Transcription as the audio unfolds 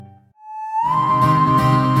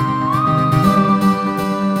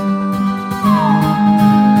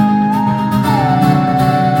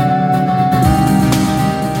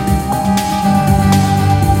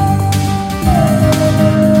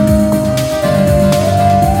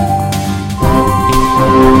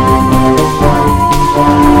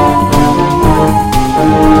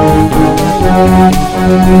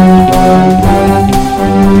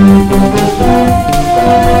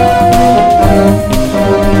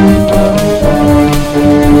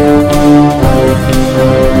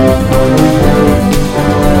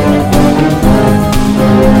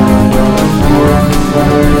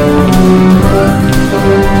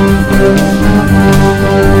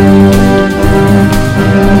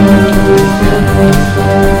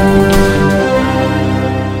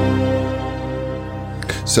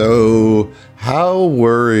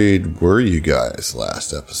you guys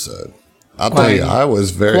last episode? I'll tell you, I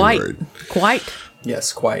was very worried. Quite.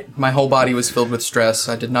 Yes, quite. My whole body was filled with stress.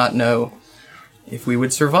 I did not know if we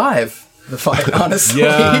would survive the fight, honestly.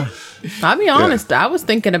 Yeah. I'll be honest. I was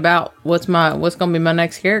thinking about what's going to be my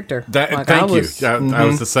next character. Thank you. I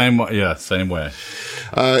was the same way. Yeah, same way.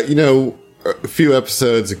 A few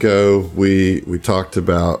episodes ago, we talked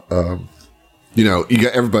about,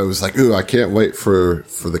 everybody was like, "Ooh, I can't wait for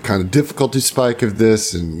the kind of difficulty spike of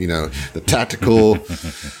this," and the tactical.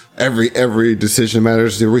 Every decision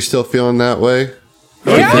matters. Are we still feeling that way?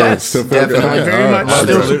 Yes, definitely. Okay. Very much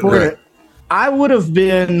still support right. it. I would have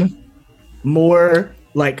been more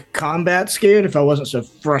like combat scared if I wasn't so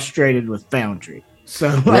frustrated with Foundry. So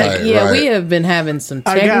we have been having some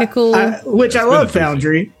technical, which I love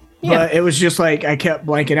Foundry, but it was just like I kept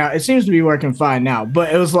blanking out. It seems to be working fine now,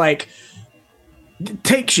 but it was like it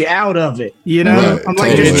takes you out of it, Right. I'm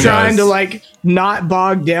like just trying to like not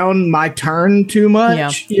bog down my turn too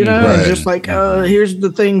much, Right. and just like here's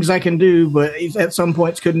the things I can do, but at some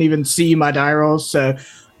points couldn't even see my die rolls. So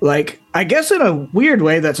like I guess in a weird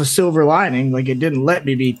way that's a silver lining. Like it didn't let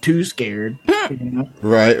me be too scared.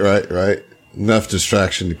 Right. Enough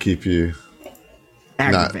distraction to keep you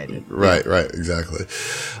aggravated. Right, exactly.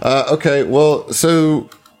 Okay, well, so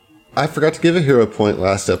I forgot to give a hero point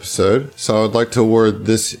last episode, so I would like to award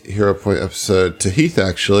this hero point episode to Heath,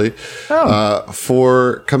 actually,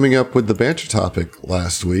 for coming up with the banter topic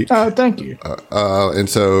last week. Oh, thank you. And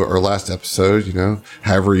so, our last episode,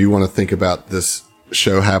 however you want to think about this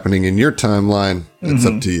show happening in your timeline, it's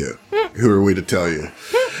up to you. Who are we to tell you?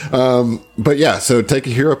 But yeah, so take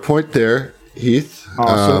a hero point there, Heath.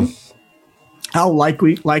 Awesome. I'll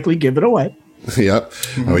likely give it away. Yep.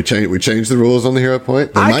 We changed the rules on the hero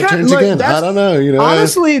point. They might change again. I don't know.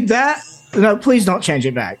 Honestly, no, please don't change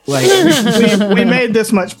it back. Like we made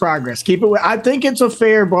this much progress. Keep it. I think it's a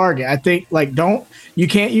fair bargain. I think you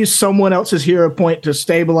can't use someone else's hero point to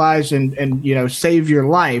stabilize and save your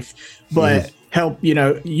life, but help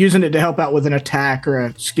using it to help out with an attack or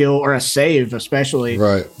a skill or a save, especially.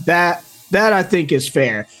 Right. That I think is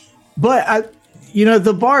fair, but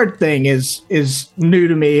the bard thing is new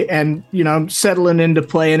to me, and I'm settling into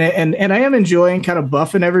playing it, and I am enjoying kind of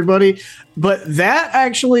buffing everybody. But that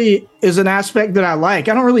actually is an aspect that I like.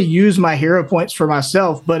 I don't really use my hero points for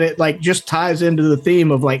myself, but it like just ties into the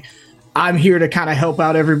theme of like I'm here to kind of help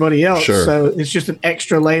out everybody else. Sure. So it's just an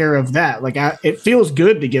extra layer of that. Like it feels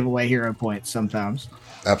good to give away hero points sometimes.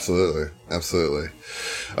 Absolutely.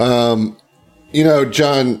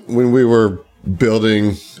 John, when we were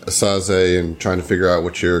building Asaze and trying to figure out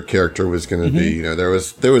what your character was going to be, there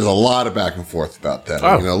was a lot of back and forth about that.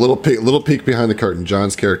 A little peek behind the curtain.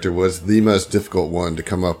 John's character was the most difficult one to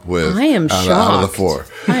come up with. I am shocked. Out of the four.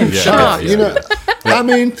 I am shocked. I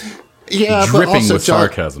mean, yeah, but dripping also with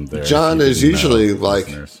sarcasm there. John is usually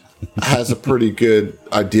has a pretty good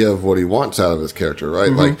idea of what he wants out of his character,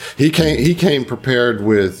 right? Like he came prepared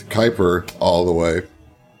with Kuiper all the way,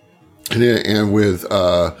 and with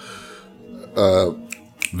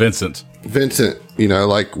Vincent,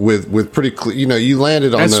 with pretty you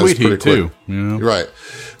landed on and those Sweet pretty Heat quick. too, right?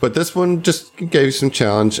 But this one just gave you some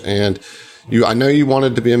challenge, and I know you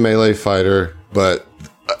wanted to be a melee fighter, but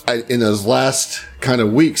in those last kind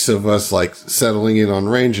of weeks of us like settling in on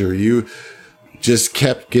Ranger, you just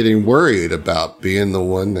kept getting worried about being the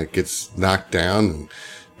one that gets knocked down and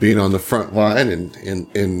being on the front line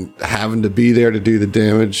and having to be there to do the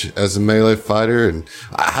damage as a melee fighter. And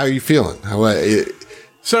how are you feeling?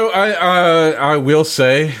 So I will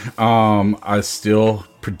say, I still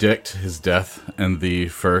predict his death in the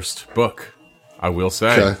first book. I will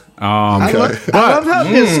say. Okay. I love how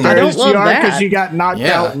discouraged you are because you got knocked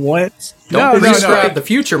out once. Don't prescribe the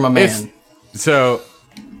future, my man. So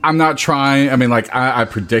I'm not trying. I mean, like I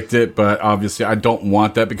predict it, but obviously I don't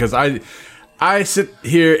want that because I sit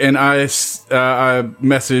here and I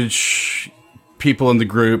message people in the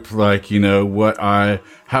group like what I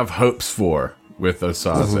have hopes for with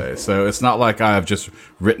Asaze. So it's not like I have just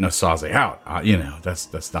written Asaze out.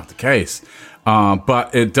 That's not the case.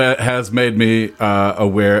 But it has made me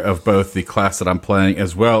aware of both the class that I'm playing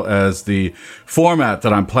as well as the format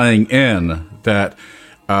that I'm playing in. That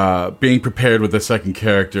being prepared with a second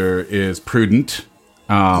character is prudent.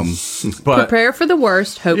 But prepare for the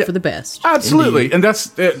worst, hope for the best. Absolutely. Indeed. And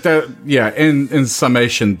that's in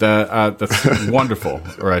summation, that's wonderful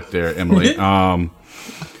right there, Emily.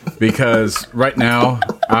 Because right now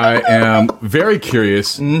I am very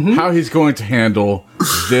curious how he's going to handle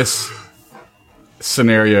this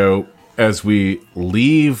scenario as we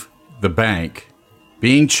leave the bank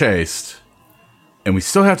being chased, and we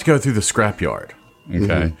still have to go through the scrapyard.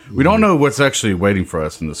 Okay. We don't know what's actually waiting for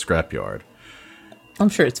us in the scrapyard. I'm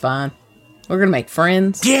sure it's fine. We're gonna make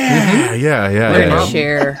friends. Yeah. We're gonna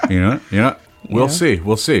share. Yeah. We'll see.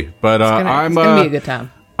 But It's gonna be a good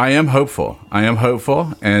time. I am hopeful,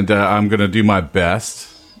 and I'm going to do my best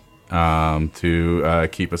to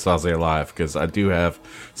keep Asaze alive, because I do have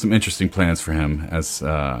some interesting plans for him as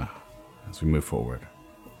we move forward.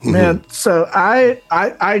 Man, so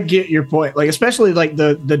I get your point. Like, especially like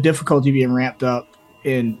the difficulty being ramped up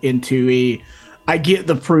in 2E. I get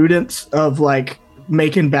the prudence of like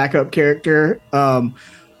making backup character.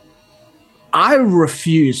 I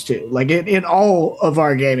refuse to, like, in all of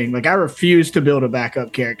our gaming, like, I refuse to build a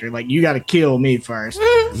backup character. Like, you got to kill me first.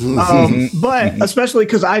 But especially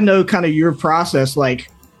because I know kind of your process.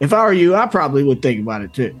 Like, if I were you, I probably would think about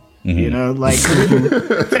it too. You know, like,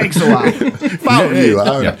 it takes a while. If I were you,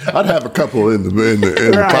 I'd have a couple in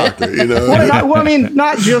the pocket, you know? Well, I mean,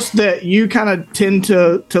 not just that you kind of tend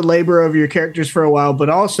to labor over your characters for a while, but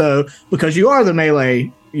also because you are the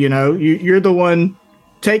melee, you know, you're the one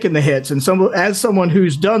taking the hits, and as someone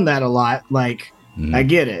who's done that a lot, like, I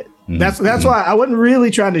get it. That's why I wasn't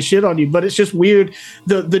really trying to shit on you, but it's just weird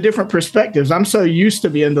the different perspectives. I'm so used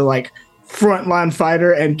to being the like frontline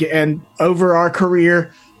fighter, and over our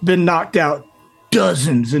career been knocked out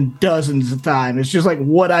dozens and dozens of times. It's just like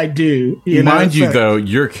what I do. Mind you, though,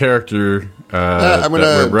 your character I'm gonna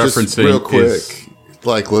that we're referencing just real quick. is,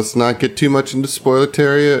 Like, let's not get too much into spoiler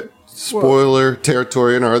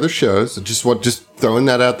territory in our other shows. Just throwing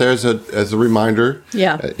that out there as a reminder.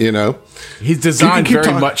 Yeah. You know, he's designed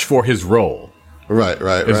very much for his role. Right.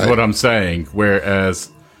 Is what I'm saying. Whereas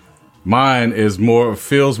mine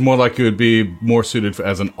feels more like it would be more suited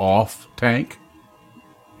as an off tank.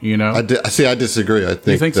 You know, I disagree. I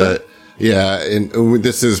think, think that so? Yeah, and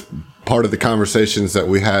this is part of the conversations that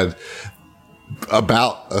we had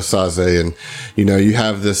about Asaze, and you know, you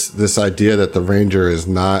have this idea that the Ranger is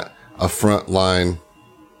not a frontline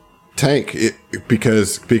tank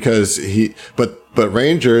because but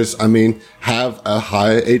Rangers, I mean, have a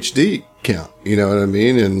high HD count. You know what I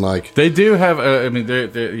mean? And like they do have. I mean,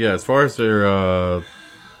 they're as far as their.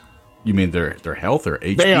 You mean their health or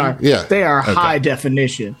HP? They are. Yeah. They are high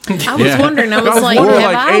definition. I was wondering. I was like, more have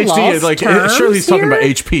like I HD. lost Like terms surely he's talking here? about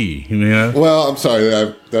HP. Yeah. Well, I'm sorry,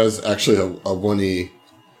 that was actually a 1E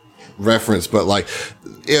reference, but like,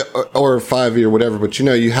 or 5E or whatever. But you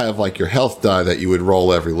know, you have like your health die that you would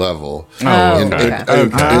roll every level. Oh, okay.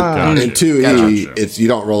 In 2E, it's you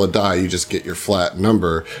don't roll a die, you just get your flat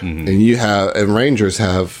number, and Rangers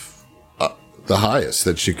have the highest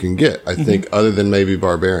that you can get. I think, other than maybe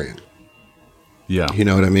Barbarian. Yeah. You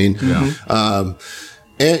know what I mean? Yeah.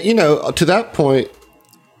 And you know, to that point,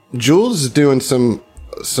 Jules is doing some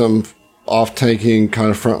off-tanking kind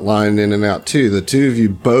of front line in and out too. The two of you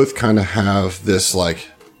both kind of have this like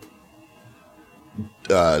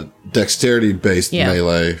dexterity-based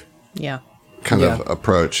melee kind of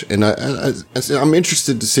approach, and I'm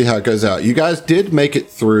interested to see how it goes out. You guys did make it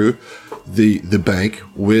through the bank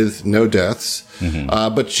with no deaths,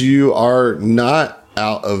 but you are not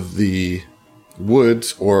out of the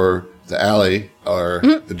woods or the alley or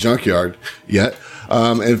the junkyard yet.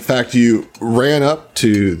 In fact, you ran up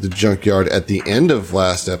to the junkyard at the end of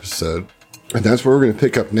last episode, and that's where we're going to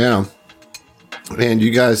pick up now. And you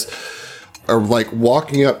guys are like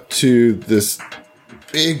walking up to this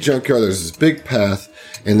big junkyard. There's this big path,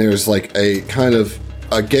 and there's like a kind of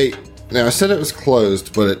a gate. Now, I said it was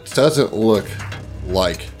closed, but it doesn't look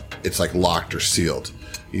like it's like locked or sealed.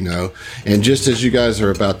 You know, and just as you guys are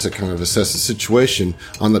about to kind of assess the situation,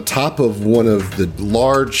 on the top of one of the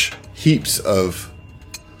large heaps of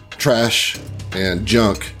trash and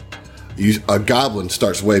junk, a goblin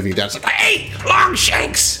starts waving down. It's like, Hey,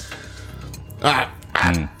 Longshanks!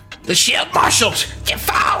 The shield marshals, they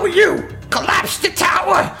follow you! Collapse the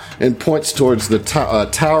tower! and points towards the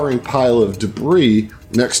towering pile of debris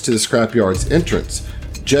next to the scrapyard's entrance,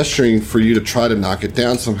 gesturing for you to try to knock it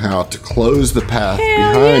down somehow to close the path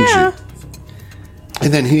behind you.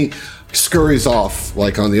 And then he scurries off,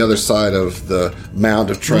 like on the other side of the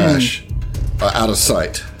mound of trash, out of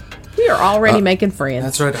sight. We are already making friends.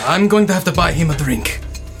 That's right. I'm going to have to buy him a drink.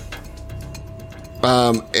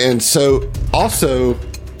 And so, also,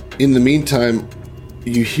 in the meantime,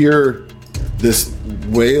 you hear this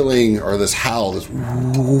wailing or this howl, this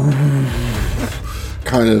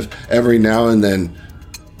kind of every now and then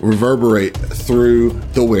reverberate through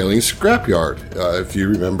the wailing scrapyard. If you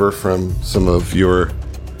remember from some of your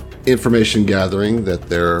information gathering that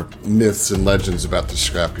there are myths and legends about the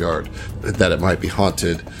scrapyard, that it might be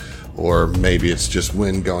haunted, or maybe it's just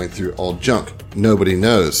wind going through old junk. Nobody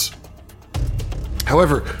knows.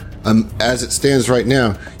 However, As it stands right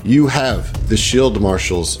now, you have the shield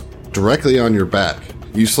marshals directly on your back.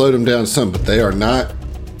 You slowed them down some, but they are not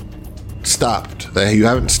stopped. You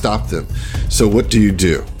haven't stopped them. So what do you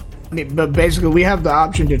do? But basically, we have the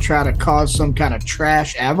option to try to cause some kind of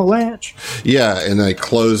trash avalanche. Yeah, and they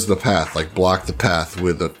close the path, like block the path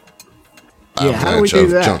with a Yeah, how do we do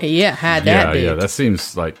that? junk. Yeah, had that. Yeah, that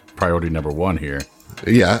seems like priority number one here.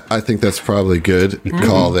 Yeah, I think that's probably good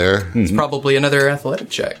call there. It's probably another athletic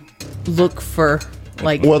check. Look for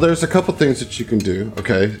like. Well, there's a couple things that you can do.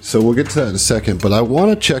 Okay, so we'll get to that in a second. But I want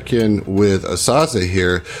to check in with Asaze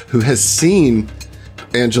here, who has seen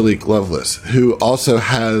Angelique Lovelace, who also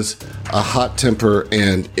has a hot temper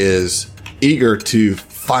and is eager to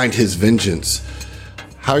find his vengeance.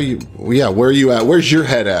 How are you? Yeah, where are you at? Where's your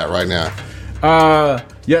head at right now?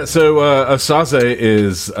 So Asaze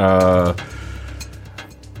is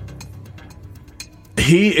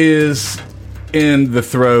he is in the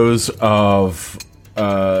throes of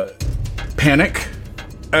panic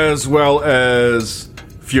as well as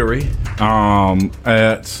fury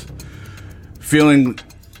at feeling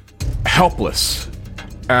helpless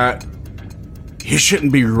at he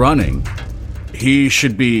shouldn't be running. He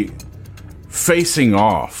should be facing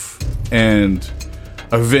off and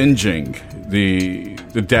avenging the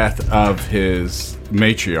death of his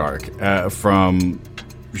matriarch from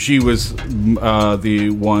she was the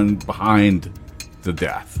one behind the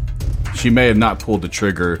death. She may have not pulled the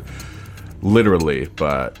trigger literally,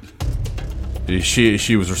 but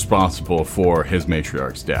she was responsible for his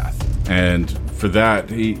matriarch's death, and for that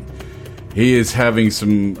he is having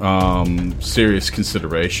some serious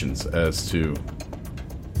considerations as to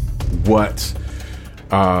what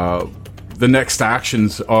the next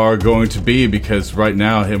actions are going to be, because right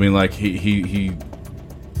now, I mean, like he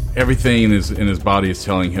everything in his body is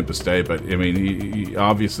telling him to stay, but I mean, he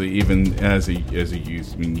obviously, even as a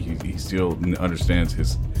youth, I mean, he still understands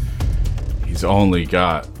he's only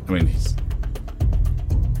got. I mean,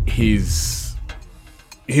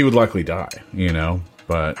 he would likely die, you know,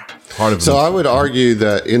 but part of So I would argue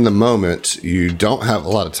that in the moment you don't have a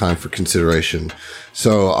lot of time for consideration.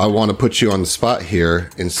 So I want to put you on the spot here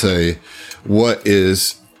and say, what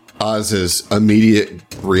is Oz's immediate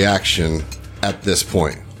reaction at this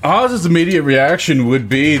point? Oz's immediate reaction would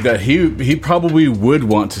be that he probably would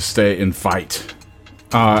want to stay and fight.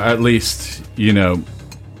 At least, you know,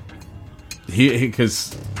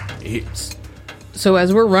 because he. So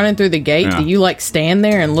as we're running through the gate, Yeah. do you like stand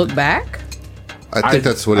there and look back? I think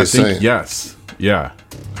that's what he's think saying. Yes, yeah.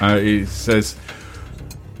 He says,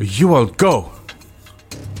 "You will go.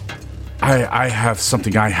 I have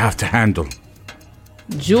something I have to handle."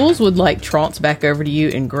 Jules would like trounce back over to you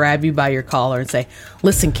and grab you by your collar and say,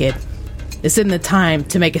 "Listen, kid, this isn't the time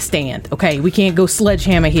to make a stand, okay? We can't go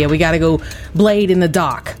sledgehammer here. We gotta go blade in the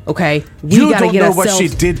dock, okay? You don't know what she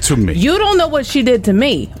did to me. You don't know what she did to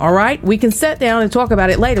me, all right? We can sit down and talk about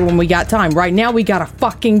it later when we got time. Right now, we gotta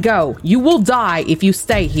fucking go. You will die if you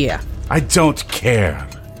stay here." I don't care.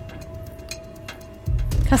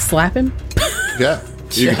 Can I slap him? Yeah,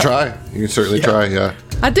 you can try. You can certainly try. Yeah.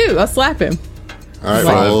 I do. I slap him. All right.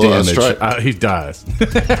 5 Well, damage. strike. He dies.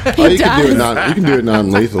 Oh, you can do it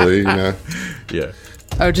non-lethally. You know. Yeah.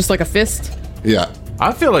 Oh, just like a fist? Yeah.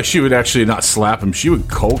 I feel like she would actually not slap him. She would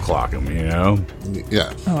cold clock him, you know?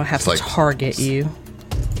 Yeah. Oh, I have It's to like- target you.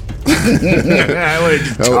 I would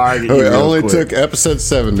just target you it real only quick. took episode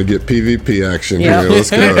 7 to get PvP action Yeah. here.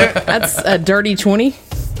 Let's go. That's a dirty 20.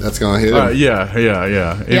 That's gonna hit him. Yeah.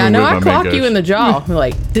 Yeah, I know I clock you in the jaw.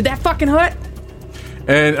 Like, did that fucking hurt?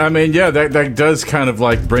 And, I mean, yeah, that does kind of,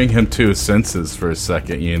 like, bring him to his senses for a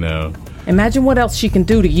second, you know? Imagine what else she can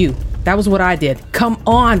do to you. That was what I did. Come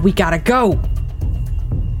on, we gotta go.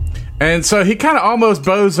 And so he kind of almost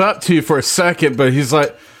bows up to you for a second, but he's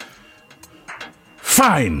like,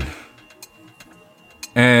 "Fine."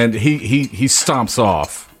 And he stomps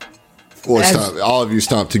off. Well, stomp, all of you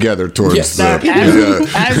stomp together towards Yes.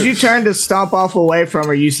 As you turn to stomp off away from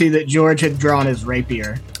her, you see that George had drawn his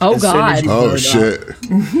rapier. Oh, As soon as God. you Oh pulled shit!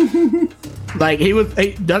 up. Like he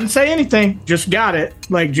doesn't say anything, just got it,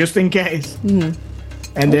 like just in case. And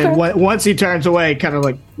then once he turns away, kind of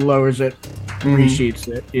like lowers it, resheets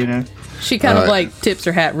it, you know. She kind of Alright. like tips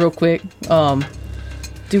her hat real quick.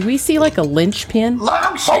 Do we see like a linchpin?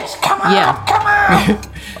 Long face, come on, Yeah. come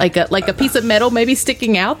on. Like a piece of metal maybe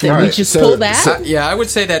sticking out that we Alright, just so- pull that? so- Yeah, I would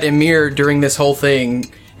say that Emir during this whole thing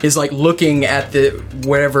is like looking at the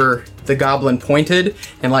wherever the goblin pointed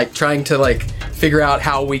and like trying to like figure out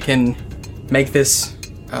how we can make this.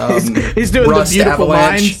 He's doing the rust beautiful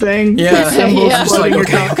avalanche. mind thing. Yeah, Symbols Yeah. just like floating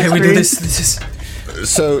okay, across the we do screen. this. This is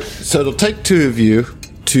So it'll take 2 of you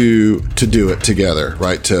to do it together,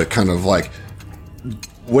 right? To kind of like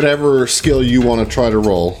whatever skill you want to try to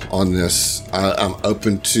roll on this. I'm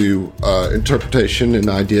open to interpretation and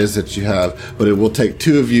ideas that you have, but it will take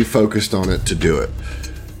two of you focused on it to do it.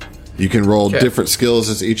 You can roll different skills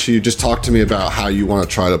as each of you. Just talk to me about how you want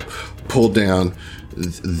to try to pull down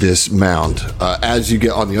this mound as you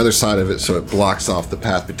get on the other side of it, so it blocks off the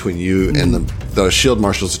path between you and the shield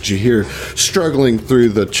marshals that you hear struggling through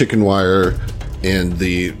the chicken wire and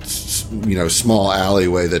the small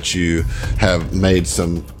alleyway that you have made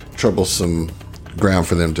some troublesome ground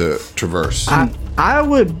for them to traverse. I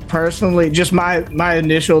would personally, just my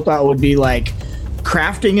initial thought would be like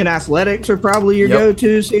crafting and athletics are probably your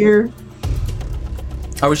go-tos here.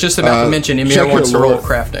 I was just about to mention Emir wants to roll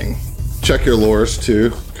crafting. Check your lores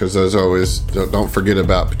too, because as always, don't forget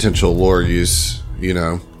about potential lore use.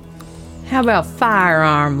 How about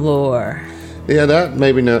firearm lore? Yeah, that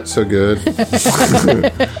maybe not so good.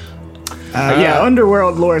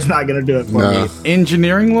 Underworld lore is not going to do it for me.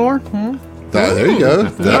 Engineering lore? There you go.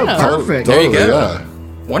 Perfect. Totally, There you go. Yeah.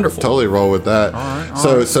 Wonderful. Totally roll with that.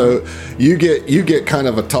 So you get kind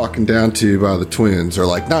of a talking down to by the twins, or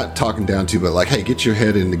like not talking down to, but like, hey, get your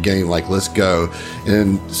head in the game, like let's go.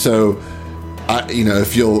 And so,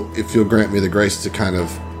 if you'll grant me the grace to kind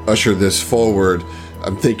of usher this forward,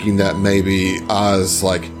 I'm thinking that maybe Oz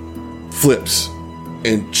like flips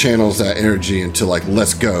and channels that energy into like,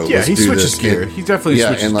 let's go. Yeah, let's he do switches this. gear. He definitely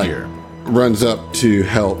switches and like gear. runs up to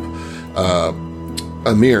help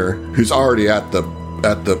Amir, who's already at the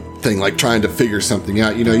thing, like trying to figure something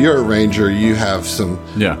out. You're a ranger. You have some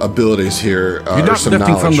abilities here. You're not some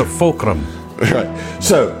lifting from knowledge. the fulcrum. Right.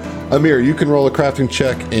 So, Amir, you can roll a crafting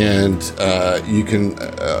check, and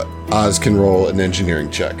Oz can roll an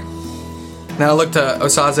engineering check. Now I look to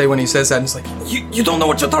Osaze when he says that, and it's like, you don't know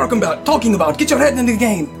what you're talking about. Get your head into the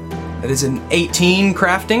game. That is an 18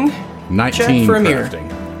 crafting 19 check for Amir. crafting.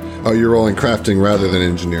 Oh, you're rolling crafting rather than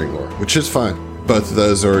engineering lore, which is fine. Both of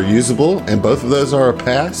those are usable, and both of those are a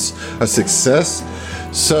pass, a success.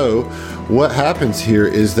 So, what happens here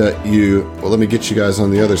is that let me get you guys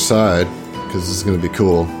on the other side, because this is going to be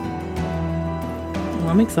cool. Well,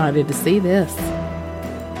 I'm excited to see this.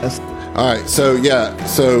 All right, so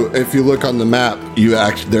if you look on the map,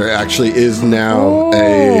 there actually is now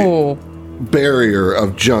a barrier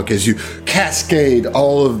of junk as you cascade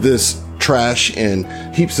all of this trash and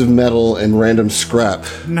heaps of metal and random scrap.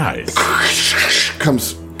 Nice.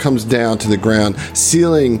 comes down to the ground,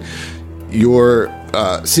 sealing you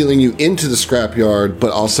into the scrapyard,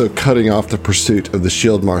 but also cutting off the pursuit of the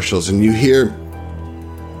shield marshals. And you hear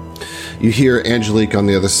Angelique on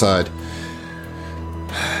the other side.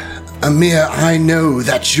 Amir, I know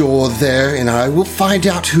that you're there, and I will find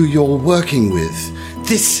out who you're working with.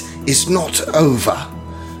 This is not over.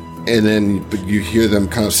 And then you hear them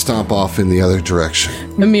kind of stomp off in the other direction.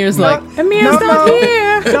 Amir's not here. No,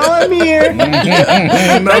 Amir.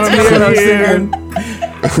 That's what I'm saying.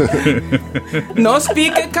 No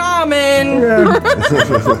speak common.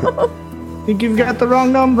 Think you've got the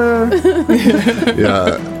wrong number.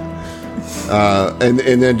 Yeah. And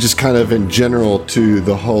then just kind of in general to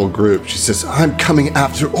the whole group, she says, I'm coming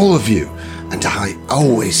after all of you, and I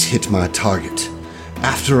always hit my target.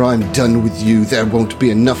 After I'm done with you, there won't be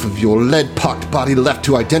enough of your lead-pocked body left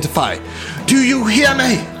to identify. Do you hear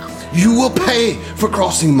me? You will pay for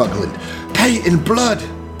crossing Mugland. Pay in blood.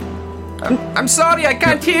 I'm sorry, I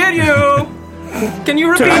can't hear you. Can you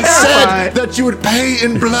repeat I that? said that you would pay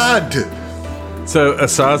in blood. So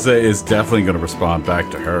Asaze is definitely going to respond back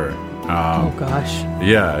to her. Oh gosh.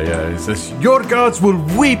 Yeah. He says, your gods will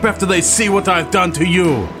weep after they see what I've done to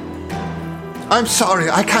you. I'm sorry,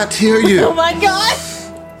 I can't hear you. Oh my god.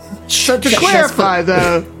 So to clarify,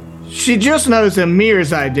 though, she just knows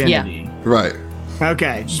Amir's identity. Yeah. Right.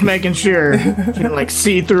 Okay, just making sure she can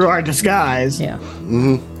see through our disguise. Yeah.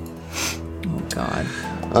 Oh god.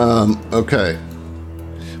 Okay.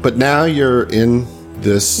 But now you're in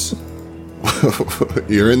this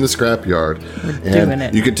you're in the scrapyard, and doing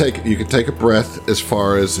it. you can take a breath as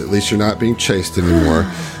far as at least you're not being chased anymore.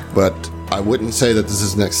 But I wouldn't say that this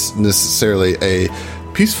is necessarily a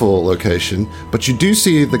peaceful location. But you do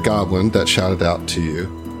see the goblin that shouted out to you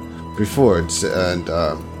before, and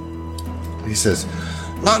he says,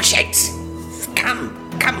 Longshanks, come,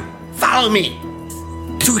 follow me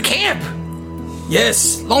to camp.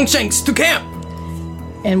 Yes, Longshanks to camp.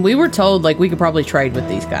 And we were told we could probably trade with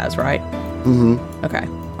these guys, right? Mm-hmm. Okay.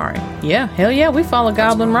 All right. Yeah. Hell yeah. We follow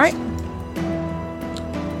Goblin, right?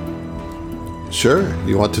 "Sure,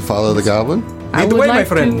 you want to follow the goblin?" I Lead the would way, my like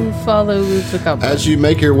friend. to follow the goblin. As you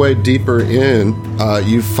make your way deeper in,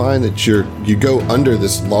 you find that you go under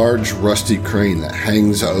this large rusty crane that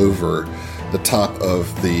hangs over the top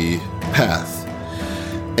of the path.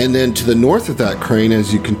 And then to the north of that crane,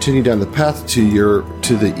 as you continue down the path to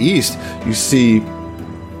the east, you see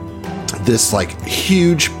this like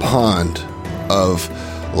huge pond of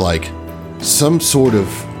like some sort of,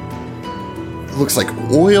 looks like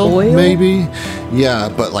oil, maybe. Yeah,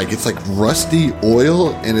 but like it's like rusty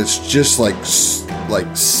oil, and it's just like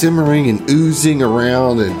simmering and oozing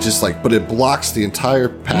around, and just like, but it blocks the entire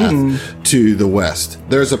path to the west.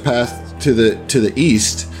 There's a path to the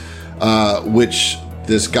east, which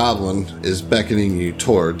this goblin is beckoning you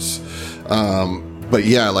towards. But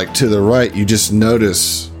yeah, like to the right, you just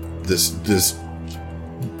notice this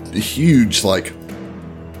huge like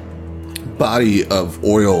body of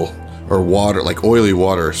oil or water, like oily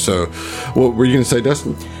water. So what were you going to say,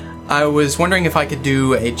 Dustin? I was wondering if I could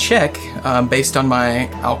do a check based on my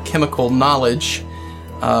alchemical knowledge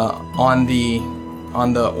on the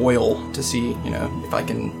oil to see, if I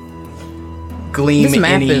can glean This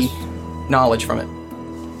map any is- knowledge from it.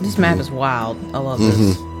 This map is wild. I love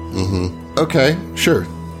this. Okay, sure.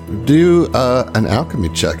 Do an alchemy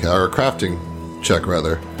check, or a crafting check,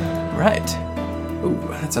 rather. Right. Ooh,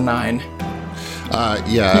 that's a 9.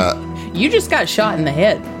 Yeah. You just got shot in the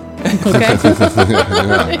head. Okay.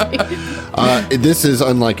 This is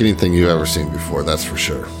unlike anything you've ever seen before, that's for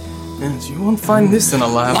sure. Yes, you won't find this in a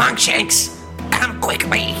lab. Longshanks, come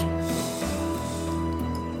quickly.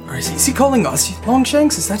 Or is he calling us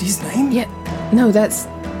Longshanks? Is that his name? Yeah. No, that's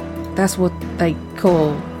what they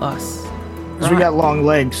call us. 'Cause we got long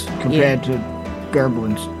legs compared to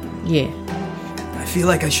Gerblins. Yeah. I feel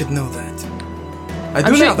like I should know that. I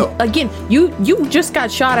I'm do sure, now, though. again, you just got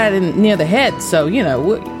shot at near the head, so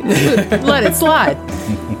let it slide.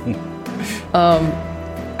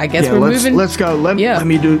 I guess Yeah, we're let's moving. let's go. Let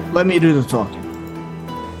me do the talking.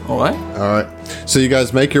 All right. All right. So you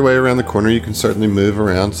guys make your way around the corner. You can certainly move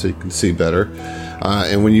around so you can see better.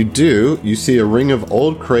 And when you do, you see a ring of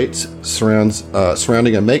old crates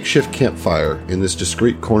surrounding a makeshift campfire in this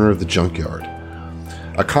discreet corner of the junkyard.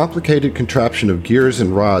 A complicated contraption of gears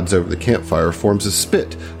and rods over the campfire forms a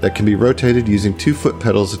spit that can be rotated using 2 foot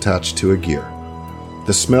pedals attached to a gear.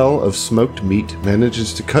 The smell of smoked meat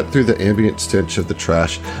manages to cut through the ambient stench of the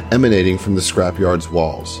trash emanating from the scrapyard's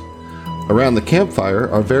walls. Around the campfire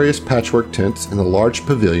are various patchwork tents and a large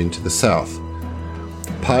pavilion to the south.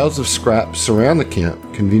 Piles of scrap surround the camp,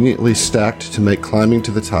 conveniently stacked to make climbing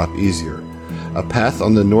to the top easier. A path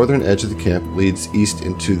on the northern edge of the camp leads east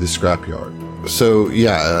into the scrapyard. So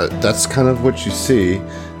yeah, that's kind of what you see.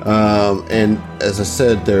 And as I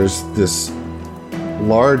said, there's this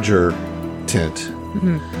larger tent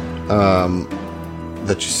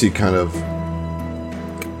that you see kind of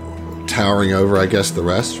towering over, I guess, the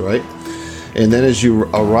rest, right? And then as you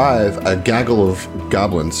arrive, a gaggle of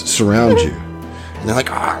goblins surround you. And they're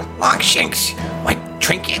like, oh, Longshanks, like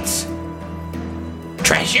trinkets,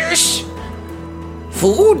 treasures,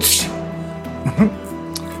 foods.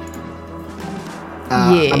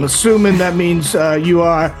 Yeah. I'm assuming that means you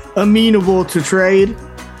are amenable to trade.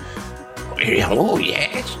 Oh,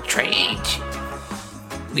 yes, trade.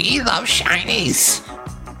 We love shinies.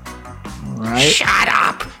 Right. Shut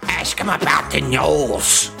up. Ask him about the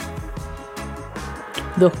gnolls.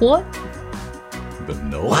 The what? The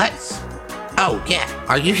no. What? Oh, yeah.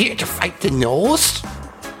 Are you here to fight the gnolls?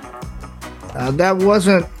 That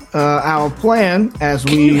wasn't our plan, as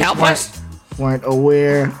Can we you help us? weren't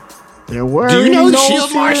aware there were. Do you any know the gnolls shield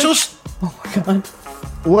here. marshals?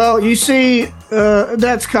 Well, you see,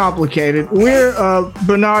 that's complicated. We're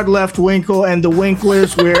Bernard Leftwinkle and the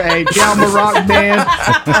Winklers. We're a Jalma rock band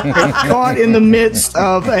caught in the midst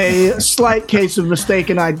of a slight case of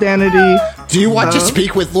mistaken identity. Do you want to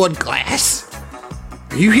speak with Lord Glass?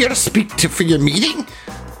 Are you here to speak for your meeting?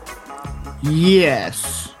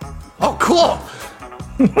 Yes. Oh, cool.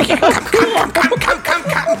 Yeah, come.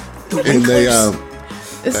 And they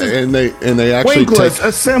This is and they actually Winklers, take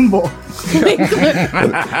assemble.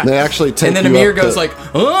 they actually take And then you Amir up goes the- like,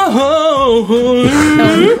 oh.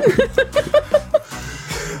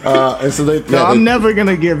 and so they, No, yeah, I'm they, never going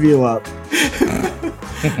to give you up.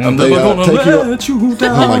 I'm They, never gonna take you- let you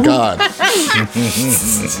down. oh my god.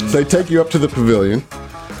 They take you up to the pavilion,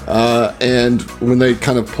 and when they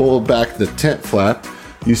kind of pull back the tent flap,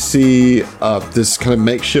 you see this kind of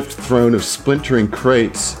makeshift throne of splintering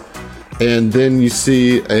crates, and then you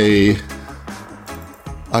see a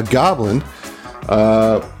goblin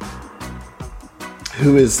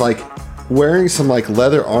who is like wearing some like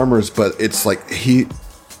leather armors, but it's like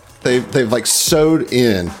they've like sewed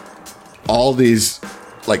in all these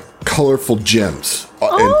like colorful gems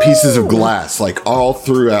and pieces of glass, like all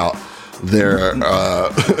throughout their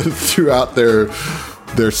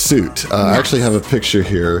their suit. I actually have a picture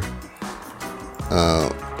here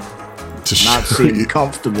to Not show seem you.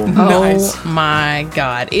 comfortable. Nice. Oh my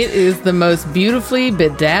god. It is the most beautifully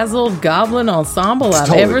bedazzled goblin ensemble I've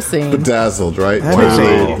Totally ever seen. bedazzled, right? That is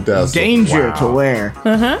Totally a bedazzled. danger to wear.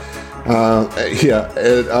 Yeah.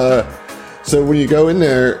 And, so when you go in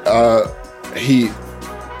there, he's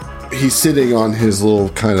sitting on his little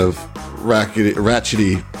kind of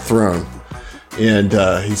ratchety throne, and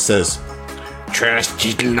he says,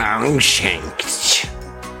 Trusted Longshanks.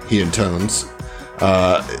 he intones.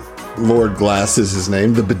 Lord Glass is his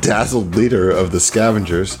name, the bedazzled leader of the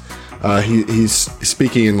scavengers. He's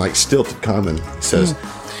speaking in like stilted common. He says,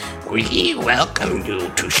 We welcome you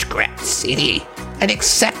to Scrap City and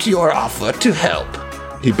accept your offer to help.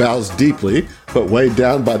 he bows deeply, but weighed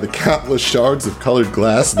down by the countless shards of colored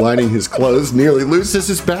glass lining his clothes, nearly loses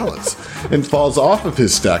his balance and falls off of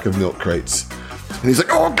his stack of milk crates. And he's like,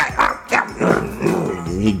 oh,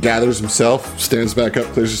 he gathers himself, stands back up,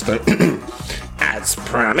 clears his throat. As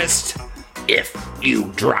promised, if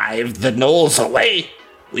you drive the gnolls away,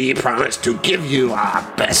 we promise to give you our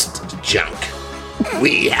best junk.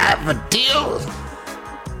 We have a deal.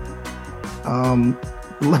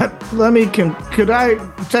 Let me. Could I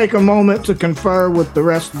take a moment to confer with the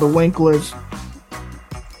rest of the Winklers?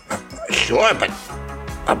 Sure, but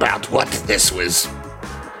about what this was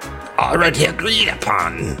already agreed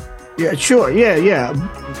upon. Yeah, sure. Yeah.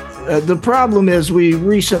 The problem is we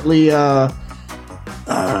recently got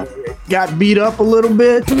beat up a little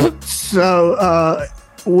bit. So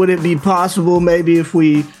would it be possible maybe if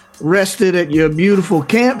we rested at your beautiful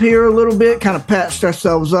camp here a little bit, kind of patched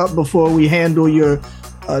ourselves up before we handle your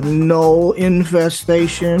gnoll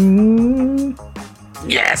infestation?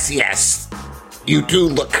 Yes. You do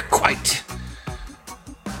look quite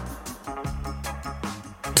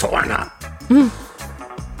torn up.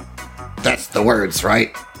 That's the words,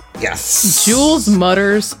 right? Yes. Jules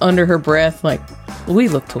mutters under her breath, like, we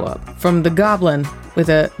looked up from the goblin with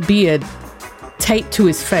a beard taped to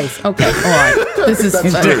his face. Okay, all right. This is He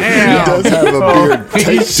does have a beard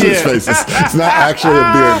taped to his face. It's not actually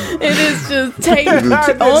a beard. It is just taped on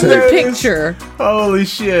taped. the picture. Holy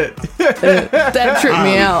shit. That tripped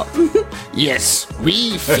me out. Yes,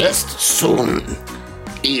 we feast soon.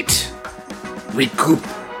 Eat. Recoup.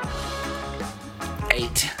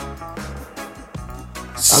 Ate.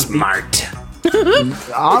 Smart.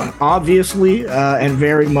 Obviously, and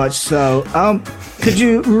very much so. Could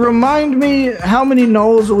you remind me how many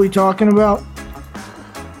gnolls are we talking about?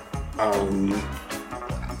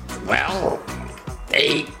 Well,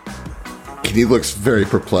 they And he looks very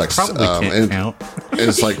perplexed. Probably can't and count.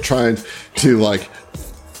 it's like trying to like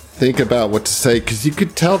think about what to say, because you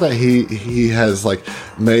could tell that he has like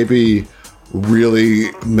maybe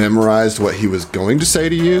really memorized what he was going to say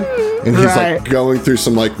to you, and he's Right. like going through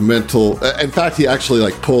some like mental. In fact, he actually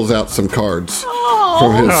like pulls out some cards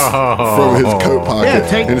from his coat pocket. Yeah,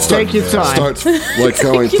 take and your time. Starts like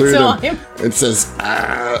going Take your through them time. and says,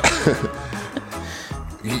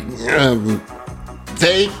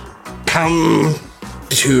 they come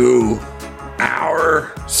to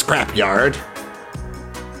our scrapyard.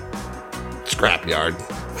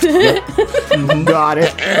 Got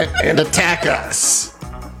it. And attack us.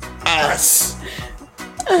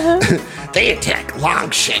 They attack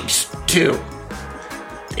Longshanks too.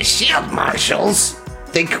 The shield marshals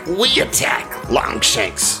think we attack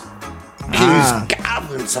Longshanks. Accuse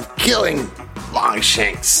goblins of killing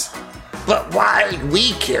Longshanks. But why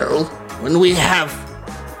we kill when we have...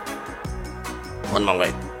 One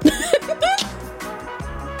moment.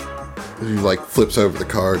 he like flips over the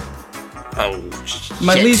card. Oh,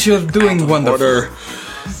 My shit. liege, you're doing wonderful. Order.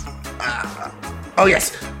 Oh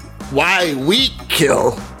yes, why we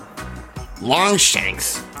kill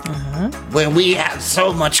Longshanks when we have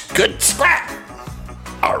so much good scrap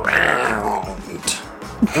around.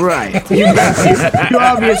 Right. You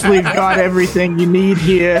obviously got everything you need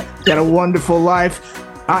here. Got a wonderful life.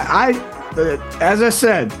 As I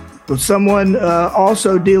said, with someone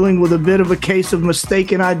also dealing with a bit of a case of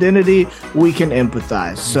mistaken identity, we can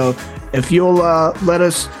empathize. So if you'll let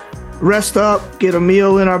us rest up, get a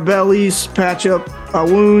meal in our bellies, patch up our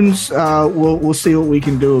wounds, we'll see what we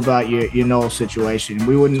can do about your gnoll situation.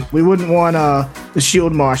 We wouldn't want the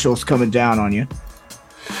shield marshals coming down on you.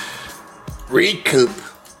 Recoup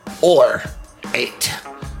or ate.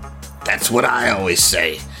 That's what I always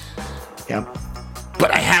say. Yep.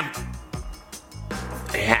 But I have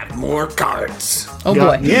more cards. Oh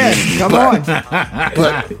boy. Yeah, come on.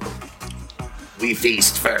 But we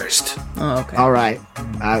feast first. Oh, okay. All right.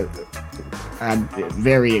 I'm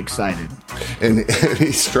very excited. And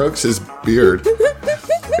he strokes his beard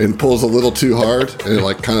and pulls a little too hard, and it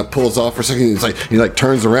like kind of pulls off for a second. He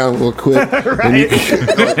turns around real quick, and you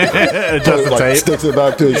sticks it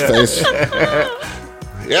back to his face.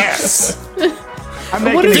 Yes. I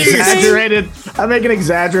make an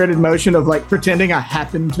exaggerated motion of like pretending I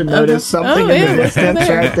happen to notice something in the distance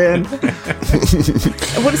right then.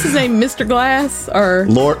 What is his name? Mr. Glass or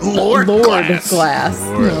Lord Glass?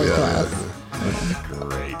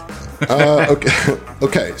 Great.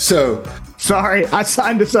 Okay, so Sorry, I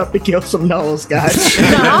signed us up to kill some gnolls, guys.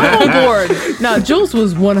 No, I'm on board. No, Jules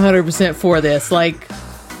was 100% for this. Like,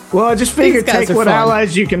 Well, I just figured These guys take are what fun.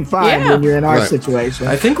 allies you can find Yeah. when you're in our Right. situation.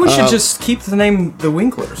 I think we should just keep the name the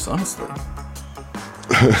Winklers, honestly.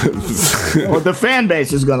 Well, the fan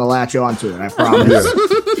base is going to latch onto it, I promise.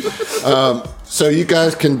 So you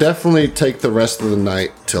guys can definitely take the rest of the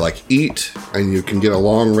night to like eat, and you can get a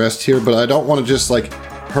long rest here. But I don't want to just like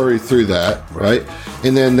hurry through that, right?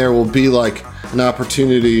 And then there will be like an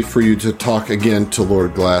opportunity for you to talk again to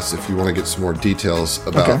Lord Glass if you want to get some more details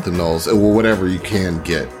about the gnolls, or whatever you can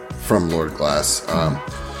get from Lord Glass.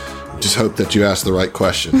 Just hope that you ask the right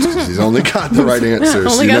questions, because he's only got the right answers.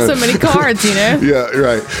 only got so many cards, you know? Yeah,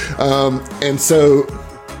 right. And so,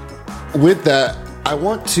 with that, I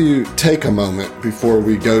want to take a moment before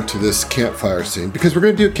we go to this campfire scene, because we're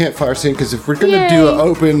going to do a campfire scene. Because if we're going to do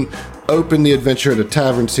an open the adventure at a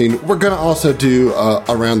tavern scene, we're going to also do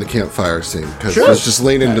around the campfire scene. Because let's just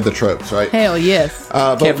lean into the tropes, right? Hell yes.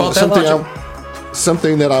 But Can't fault that logic.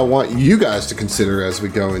 something that I want you guys to consider as we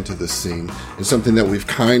go into this scene, and something that we've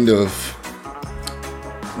kind of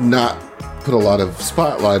not put a lot of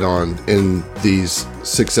spotlight on in these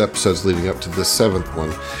 6 episodes leading up to the 7th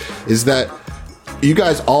one, is that you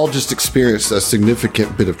guys all just experienced a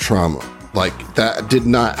significant bit of trauma. Like, that did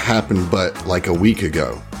not happen but like a week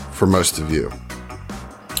ago for most of you.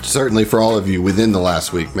 Certainly for all of you within the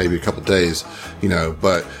last week, maybe a couple days,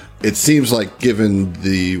 but it seems like, given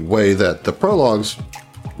the way that the prologues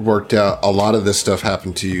worked out, a lot of this stuff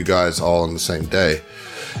happened to you guys all on the same day.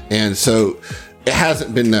 And so it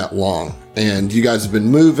hasn't been that long. And you guys have been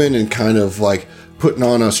moving and kind of like putting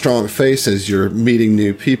on a strong face as you're meeting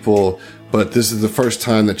new people. But this is the first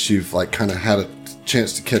time that you've like kind of had a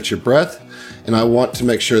chance to catch your breath. And I want to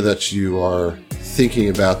make sure that you are thinking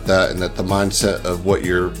about that, and that the mindset of what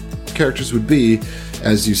your characters would be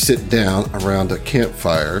as you sit down around a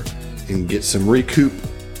campfire and get some recoup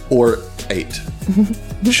or 8.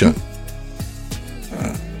 Shun.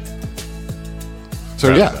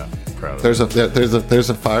 So Proud of there's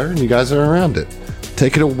a fire and you guys are around it.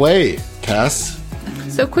 Take it away, Cass.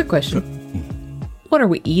 So, quick question. What are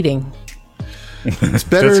we eating? It's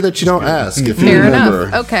better that you don't ask if you Fair remember.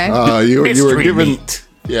 enough. Okay. You were Mystery given. meat.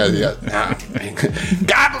 Yeah.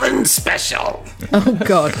 Goblin special Oh,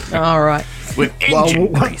 God. All right. with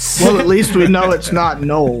engine grease. Well, at least we know it's not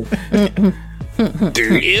Noel.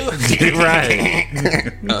 Do you?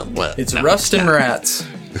 Right. Well, It's rust and rats.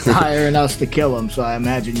 It's hiring us to kill him, so I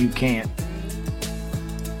imagine you can't.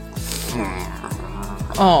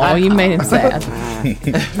 Oh, you made him sad.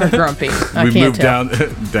 Or grumpy. I We can't moved tell.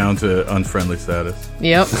 down to unfriendly status.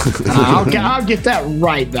 Yep. I'll get that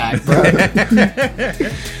right back, bro.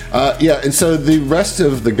 Yeah, and so the rest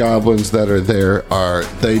of the goblins that are there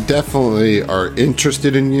they definitely are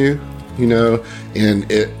interested in you, and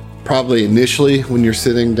it probably initially when you're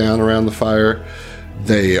sitting down around the fire,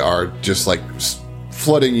 they are just like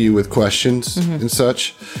flooding you with questions and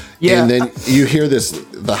such. Yeah. And then you hear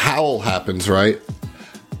the howl happens, right?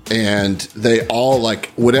 And they all, like,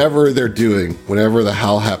 whatever they're doing, whenever the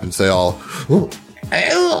howl happens, they all, oh,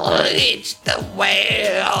 it's the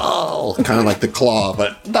whale. kind of like the claw,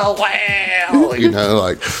 but The whale.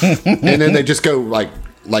 and then they just go like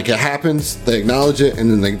it happens, they acknowledge it,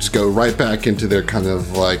 and then they just go right back into their kind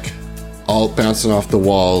of like all bouncing off the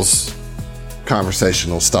walls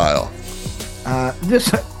conversational style.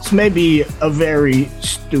 This may be a very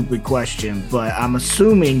stupid question, but I'm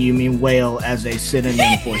assuming you mean whale as a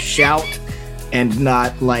synonym for shout and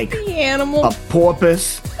not like The animal. a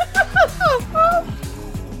porpoise.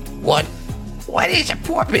 What is a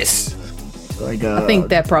porpoise? Like I think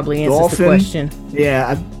that probably answers dolphin? the question.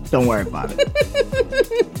 Yeah, don't worry about it.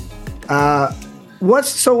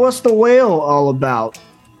 What's the whale all about?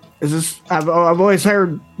 Is this? I've always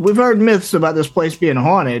heard, we've heard myths about this place being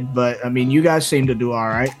haunted, but I mean, you guys seem to do all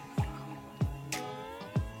right.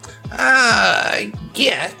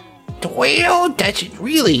 Yeah. The whale doesn't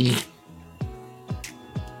really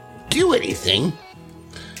do anything,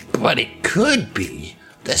 but it could be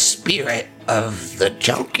the spirit of the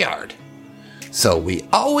junkyard. So we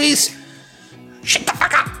always shut the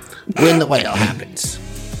fuck up when the whale happens.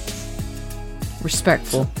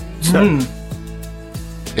 Respectful.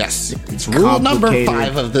 Yes, it's rule number Complicated.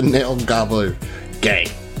 5 of the Nail Gobbler gang.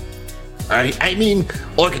 I mean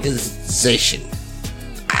organization.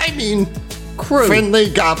 I mean Crew. friendly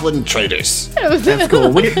goblin traders. That's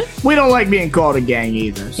cool. We don't like being called a gang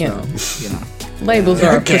either. So, Yeah. you know. Labels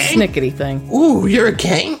are a Okay. persnickety thing. Ooh, you're a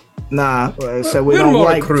gang? Nah, so we We're don't more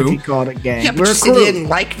a like crew. to be called a gang. Yeah, but We're you a said crew. you didn't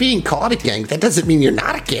like being called a gang. That doesn't mean you're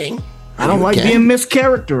not a gang. I don't Are you a like gang? being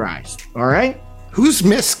mischaracterized. All right. Who's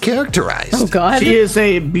mischaracterized? Oh God. She is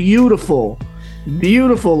a beautiful,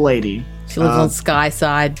 beautiful lady. She lives on Sky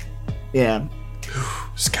Side. Yeah.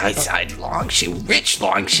 Skyside rich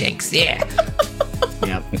Longshanks, yeah.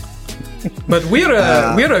 Yep. But we're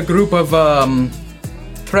a group of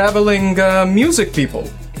traveling music people.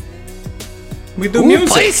 We do Ooh, music.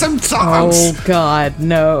 play some songs. Oh God,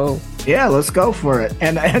 no. Yeah, let's go for it.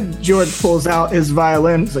 And George pulls out his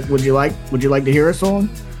violin. He's like, "Would you like to hear a song?"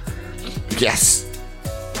 Yes.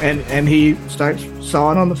 And he starts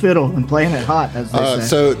sawing on the fiddle and playing it hot, as they say.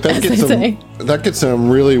 So that As they gets them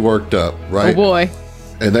really worked up, right? Oh boy.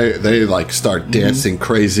 And they like start dancing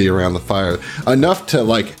crazy around the fire, enough to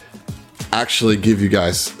like actually give you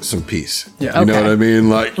guys some peace. Yeah. You know Okay. what I mean?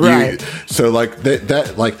 Like, Right. so like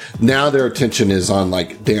that like now their attention is on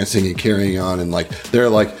like dancing and carrying on, and like they're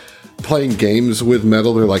like playing games with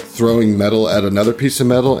metal. They're like throwing metal at another piece of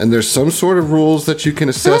metal, and there's some sort of rules that you can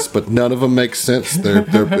assess, but none of them make sense.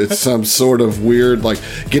 It's some sort of weird, like,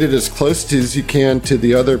 get it as close as you can to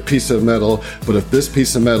the other piece of metal, but if this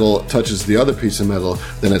piece of metal touches the other piece of metal,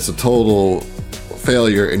 then it's a total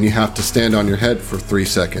failure, and you have to stand on your head for 3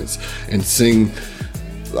 seconds and sing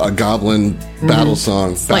a goblin battle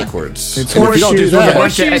song like- backwards. It's And if you don't do horseshoes with a that,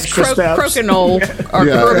 bunch of Horseshoes, extra steps. crokinole. Or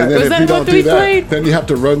yeah, and then was if that you what don't do we that, played? then you have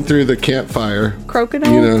to run through the campfire. Crokinole?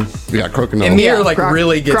 You know, yeah, crokinole. And Mir like Croc-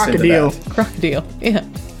 really gets crocodile. into Crocodile. Yeah.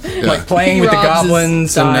 Yeah. like playing with the Rob's is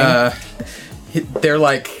goblins dying. and they're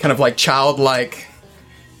like kind of like childlike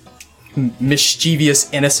mischievous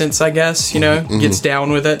innocence, I guess, you know, gets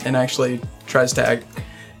down with it and actually tries to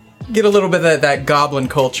get a little bit of that goblin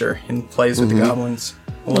culture and plays with the goblins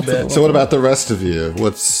a little bit. So what about the rest of you?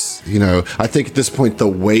 What's, you know, I think at this point the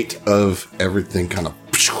weight of everything kind of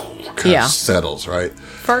Yeah. settles, right?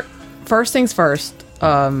 First things first,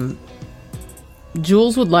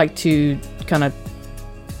 Jules would like to kind of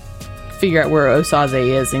figure out where Osaze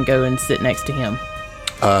is and go and sit next to him.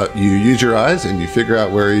 You use your eyes and you figure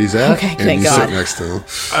out where he's at, Okay, and thank you God. sit next to him.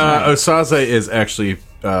 Osaze is actually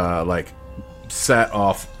like sat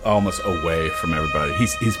off almost away from everybody.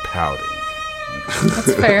 He's pouting.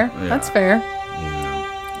 That's fair. That's fair.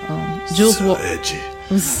 Jules will. Edgy.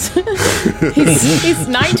 he's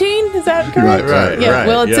 19. Is that correct? Right, Yeah.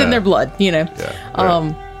 Well, it's yeah. in their blood, you know.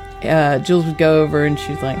 Jules would go over and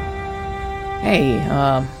she's like, "Hey,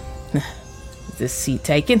 is this seat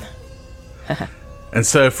taken?" And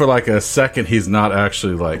so for like a second, he's not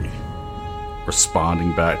actually like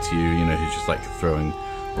responding back to you. You know, he's just like throwing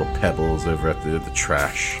little pebbles over at the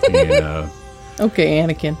trash. You know, Okay,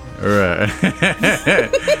 Anakin. right?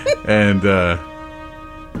 And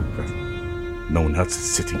no one else is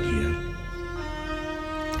sitting here.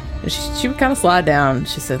 She would kind of slide down.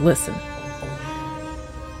 She said, "Listen,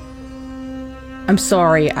 I'm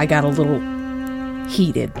sorry I got a little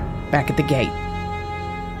heated back at the gate.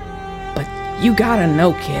 But you gotta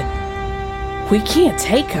know, kid, we can't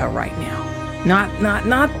take her right now.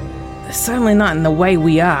 Not, certainly not in the way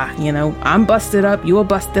we are, you know. I'm busted up, you're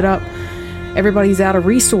busted up, everybody's out of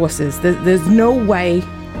resources. There's no way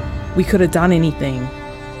we could have done anything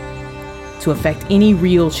to affect any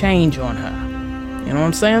real change on her. You know what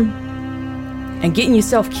I'm saying? And getting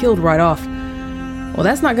yourself killed right off, well,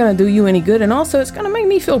 that's not gonna do you any good, and also it's gonna make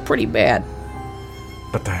me feel pretty bad."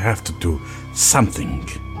 But I have to do something.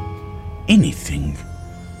 Anything.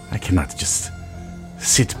 I cannot just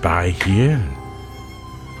sit by here.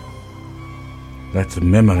 Let the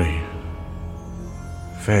memory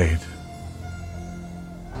fade.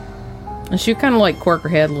 And she kind of like quirk her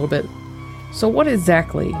head a little bit. "So what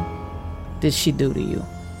exactly did she do to you?"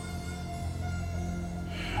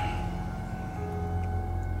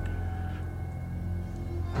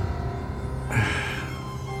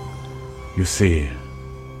 You see,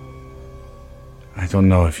 I don't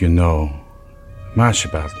know if you know much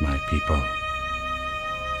about my people,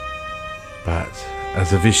 but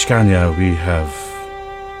as a Vishkanya, we have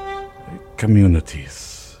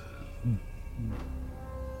communities,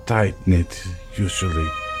 tight-knit usually.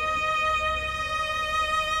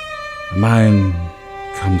 Mine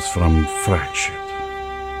comes from fractured,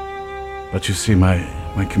 but you see, my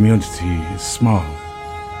My community is small.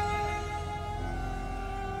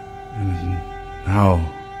 And now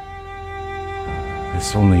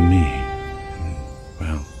it's only me. And,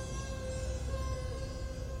 well,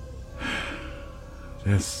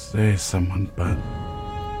 there's someone, but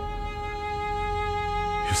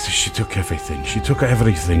you see, she took everything. She took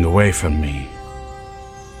everything away from me.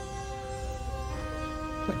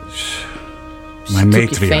 My Took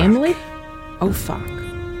matriarch. your family? Oh, fuck.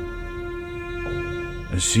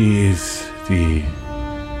 She is the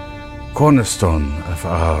cornerstone of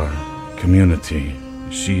our community.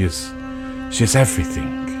 She is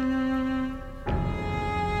everything.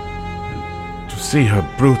 And to see her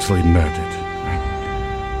brutally murdered,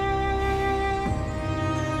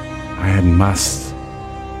 I must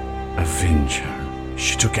avenge her.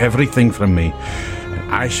 She took everything from me,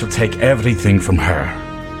 and I shall take everything from her.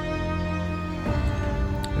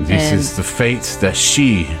 This is the fate that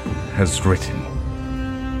she has written.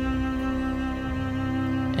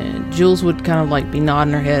 And Jules would kind of like be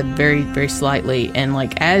nodding her head very, very slightly. And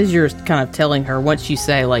like as you're kind of telling her, once you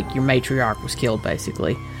say like your matriarch was killed,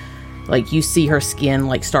 basically, like you see her skin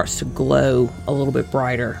like starts to glow a little bit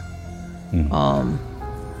brighter.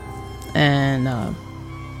 And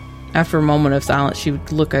after a moment of silence, she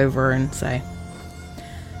would look over and say,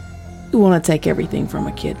 "You want to take everything from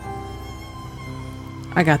a kid?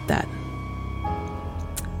 I got that.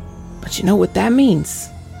 But you know what that means?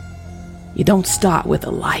 You don't start with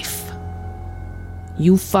a life.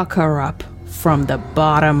 You fuck her up from the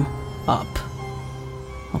bottom up.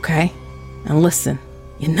 Okay? And listen,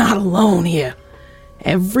 you're not alone here.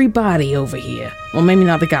 Everybody over here, well, maybe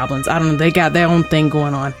not the goblins, I don't know, they got their own thing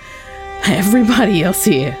going on. Everybody else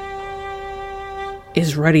here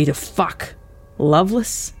is ready to fuck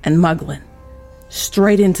Loveless and Muglin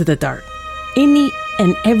straight into the dirt. Any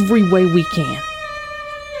and every way we can.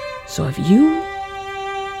 So if you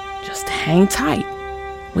just hang tight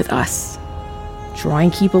with us, try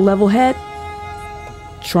and keep a level head,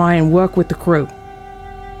 try and work with the crew,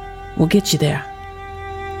 we'll get you there.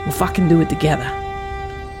 We'll fucking do it together.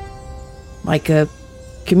 Like a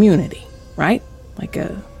community, right? Like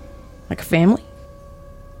a family.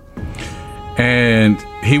 And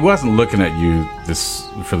he wasn't looking at you this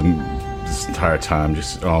entire time,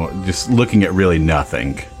 just looking at really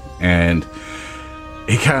nothing. And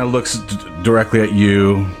he kind of looks directly at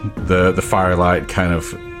you, the firelight kind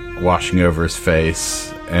of washing over his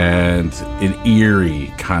face, and an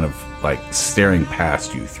eerie kind of like staring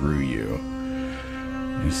past you through you.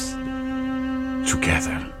 He's,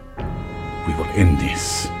 together, we will end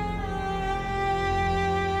this.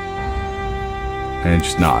 And it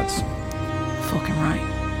just nods. Fucking right.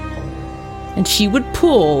 And she would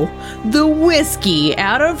pull the whiskey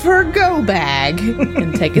out of her go bag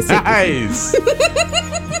and take a sip. Nice!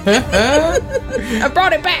 I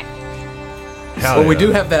brought it back. Well, we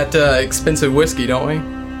do have that expensive whiskey, don't we?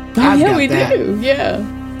 Oh, I've yeah, got we that. do.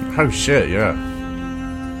 Yeah. Oh shit, yeah.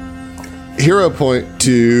 Hero point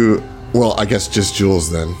to, well, I guess just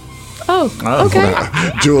Jules then. Oh,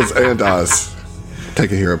 okay. Jules and Oz.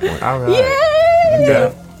 Take a hero point. All right. Yay!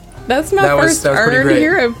 Yeah. That's my That was first pretty earned great.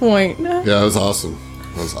 hero point. Yeah, that was awesome.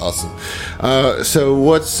 That was awesome. So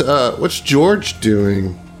what's George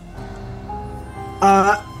doing?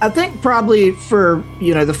 I think probably for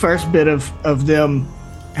the first bit of them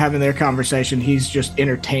having their conversation, he's just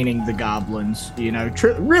entertaining the goblins.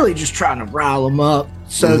 Really just trying to rile them up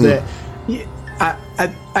so that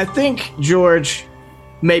I think George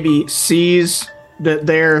maybe sees that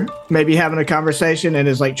they're maybe having a conversation and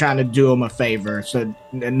is like trying to do them a favor so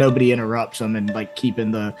nobody interrupts them and like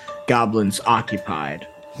keeping the goblins occupied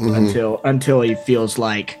until he feels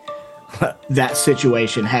like that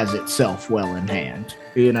situation has itself well in hand,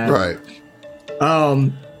 Right.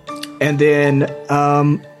 And then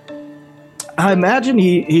I imagine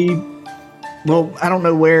he well, I don't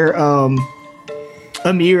know where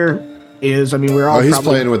Amir is. I mean, we're all Oh, he's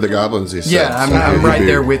probably playing with the goblins, he said. Yeah, I'm he'd right be-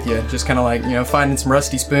 there with you. Just kind of like, finding some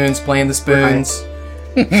rusty spoons, playing the spoons,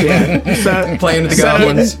 yeah. So, playing with the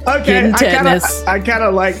goblins. okay, Getting tetanus. I kind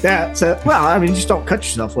of like that. So, well, I mean, just don't cut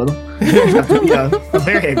yourself with them. You don't have to be a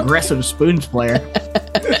very aggressive spoons player.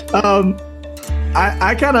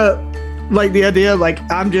 I kind of like the idea. Like,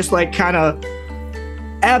 I'm just like kind of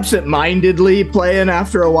absent-mindedly playing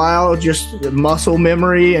after a while, just muscle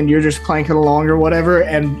memory, and you're just clanking along or whatever,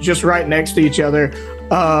 and just right next to each other.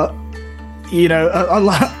 A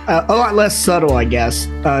lot less subtle, I guess.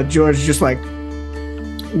 George just like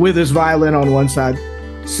with his violin on one side.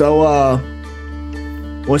 So,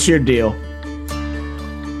 what's your deal?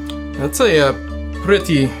 That's a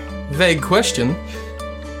pretty vague question.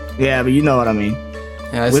 Yeah, but you know what I mean.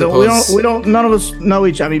 Yeah, I we suppose. don't. None of us know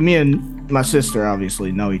each. I mean, me and my sister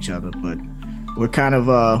obviously know each other, but we're kind of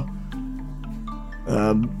a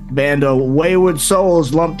band of wayward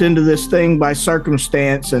souls lumped into this thing by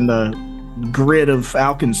circumstance and the grid of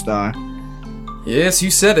Alkenstar. Yes,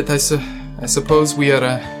 you said it. I suppose we are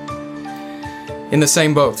in the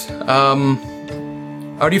same boat.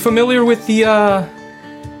 Are you familiar with the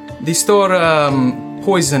store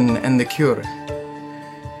Poison and the Cure?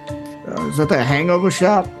 Is that the hangover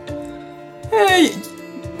shop?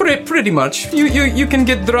 Pretty much. You can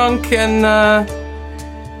get drunk and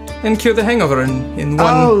cure the hangover in one.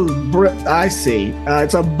 Oh, I see.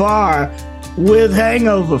 It's a bar with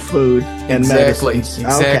hangover food and Exactly, medicines.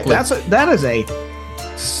 exactly. Okay.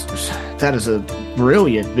 That is a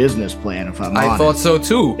brilliant business plan. If I'm I honest. thought so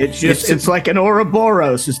too. It's like an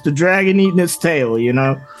Ouroboros. It's the dragon eating its tail. You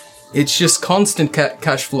know. It's just constant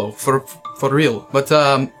cash flow for real. But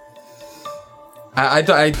I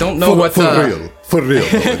don't know what For real,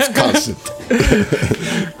 it's constant.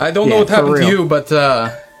 I don't know what for happened to real. you, but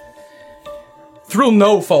through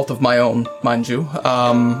no fault of my own, mind you,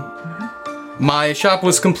 my shop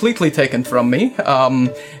was completely taken from me,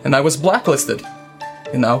 and I was blacklisted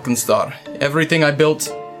in Alkenstar. Everything I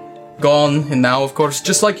built, gone, and now, of course,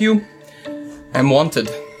 just like you, I'm wanted.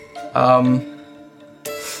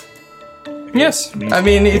 Yes, I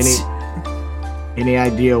mean, it's... Any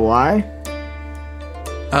idea why?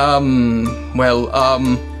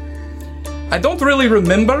 I don't really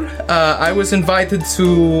remember. I was invited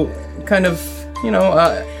to kind of,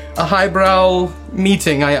 a highbrow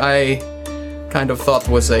meeting. I kind of thought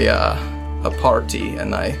was a party,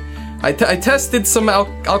 and I tested some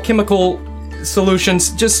alchemical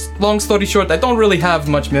solutions. Just long story short, I don't really have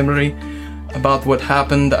much memory about what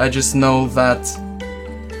happened. I just know that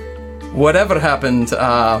whatever happened,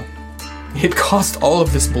 it caused all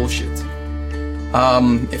of this bullshit.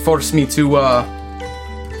 It forced me to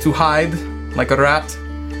hide like a rat,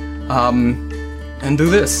 and do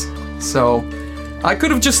this. So I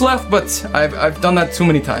could have just left, but I've done that too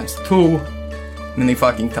many times, too many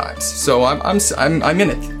fucking times. So I'm in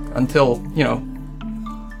it until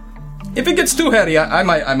if it gets too hairy, I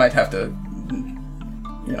might have to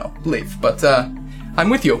leave. But I'm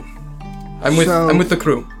with you. I'm with the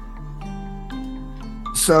crew.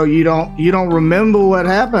 So you don't remember what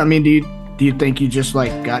happened? I mean, do you think you just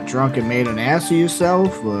got drunk and made an ass of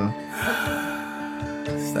yourself? Or?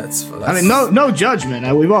 That's I mean, no judgment.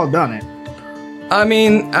 We've all done it. I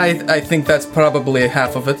mean, I think that's probably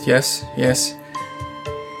half of it. Yes.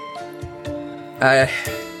 I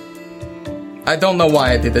don't know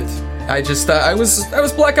why I did it. I just I was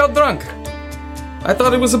blackout drunk. I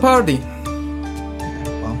thought it was a party.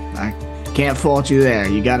 Well, I can't fault you there.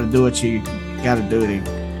 You got to do what you got to do to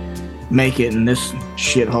make it in this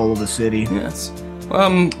shithole of a city. Yes.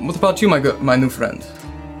 What about you, my new friend?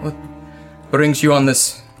 What brings you on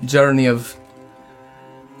this journey of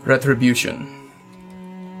retribution?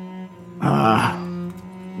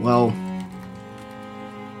 Well,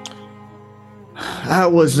 I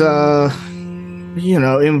was,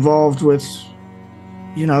 involved with,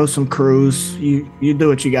 some crews. You do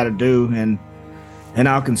what you got to do, and in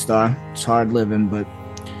Alkenstar, it's hard living, but,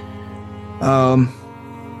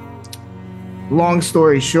 long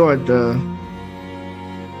story short,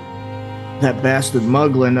 that bastard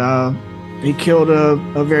Muglin, he killed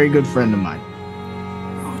a very good friend of mine.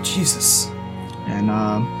 Oh, Jesus. And,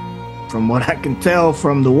 from what I can tell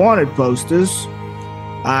from the wanted posters,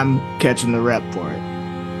 I'm catching the rep for it.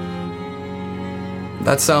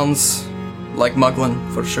 That sounds like Muglin,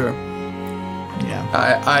 for sure. Yeah.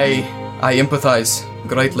 I empathize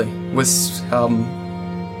greatly.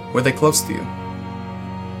 Were they close to you?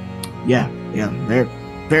 Yeah, very,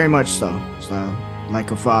 very much so. So,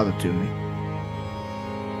 like a father to me.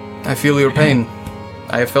 I feel your pain.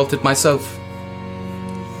 I have felt it myself.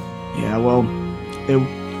 Yeah, well, it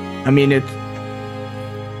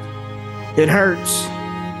hurts.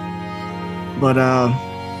 But,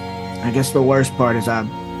 I guess the worst part is I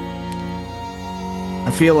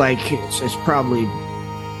feel like it's probably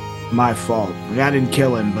my fault. Like, I didn't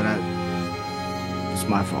kill him, but it's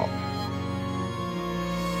my fault.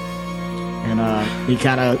 And, he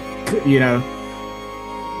kind of,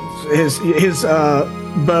 his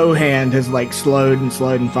bow hand has slowed and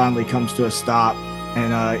finally comes to a stop.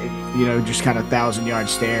 And, just kind of 1,000-yard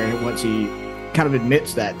stare once he kind of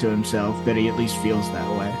admits that to himself, that he at least feels that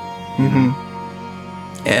way. Mm-hmm.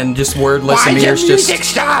 And just wordless, Why'd your Emir's music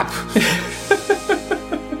stop?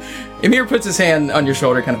 Emir puts his hand on your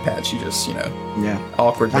shoulder, kind of pats you, just, Yeah.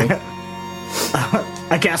 awkwardly.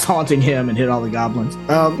 I cast Haunting Him and hit all the goblins.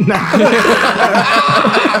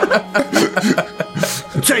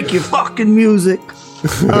 take your fucking music.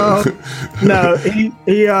 No,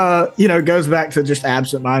 he goes back to just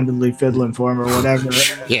absentmindedly fiddling for him or whatever.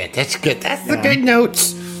 Yeah, that's good. That's the good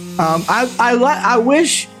notes. I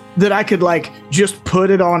wish that I could like just put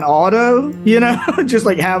it on auto, just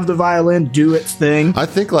like have the violin do its thing. I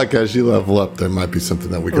think like as you level up, there might be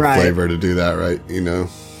something that we could flavor to do that, right?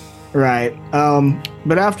 Right.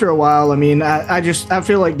 But after a while, I mean, I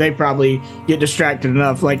feel like they probably get distracted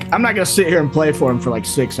enough. Like, I'm not gonna sit here and play for them for like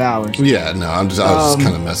 6 hours. Yeah, no, I was just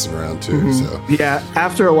kind of messing around too. Mm-hmm. So yeah,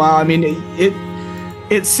 after a while, I mean,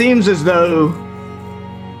 it seems as though,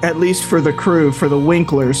 at least for the crew, for the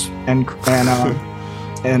Winklers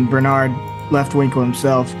and Bernard left Winkle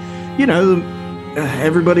himself,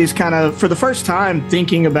 everybody's kind of for the first time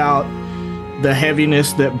thinking about the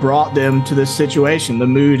heaviness that brought them to this situation. The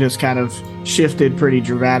mood has kind of shifted pretty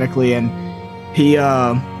dramatically, and he,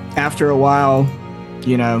 after a while,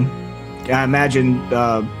 I imagine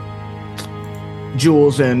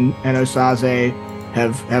Jules and Osaze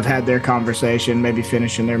have had their conversation, maybe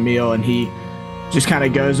finishing their meal, and he just kind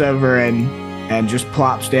of goes over and just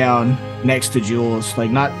plops down next to Jules,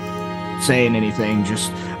 like not saying anything,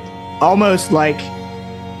 just almost like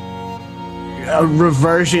a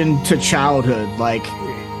reversion to childhood, like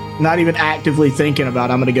not even actively thinking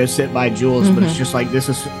about I'm gonna go sit by Jules, but it's just like this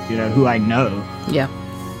is who I know. Yeah.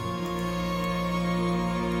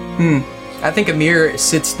 I think Amir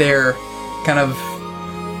sits there kind of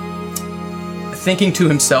thinking to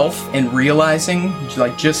himself and realizing,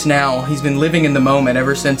 like just now, he's been living in the moment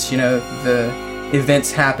ever since the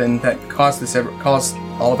events happened that caused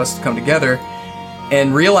all of us to come together,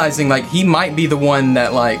 and realizing like he might be the one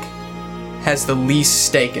that like has the least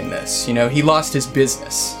stake in this. He lost his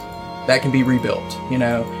business. That can be rebuilt.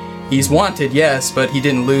 He's wanted, yes, but he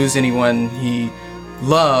didn't lose anyone he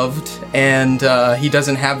loved, and he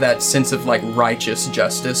doesn't have that sense of like righteous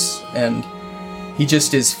justice, and he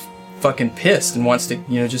just is fucking pissed and wants to,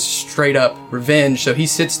 just straight up revenge. So he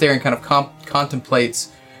sits there and kind of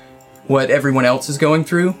contemplates what everyone else is going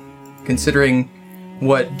through, considering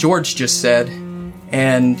what George just said,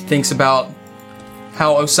 and thinks about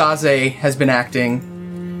how Osaze has been acting,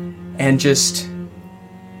 and just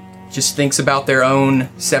thinks about their own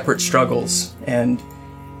separate struggles, and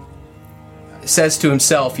says to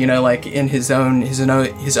himself, like in his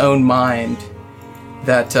own mind,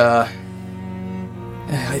 that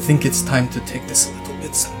I think it's time to take this a little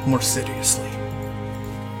bit more seriously,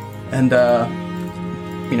 and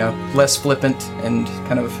less flippant and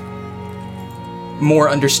kind of more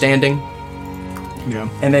understanding. Yeah.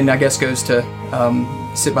 And then I guess goes to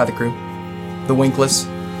sit by the crew, the Winkless.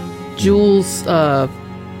 Jules, the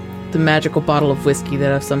magical bottle of whiskey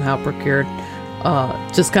that I've somehow procured,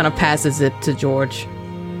 just kind of passes it to George.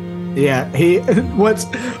 Yeah,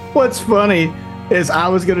 what's funny is I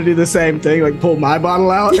was gonna do the same thing, like pull my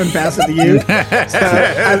bottle out and pass it to you.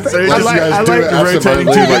 I like rotating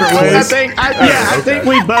two different ways. I think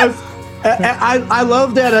we both. I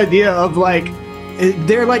love that idea of like.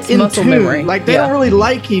 They're like in tune, memory. Like they don't really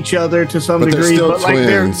like each other to some degree, but like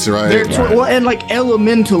twins, they're well, and like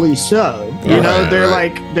elementally so.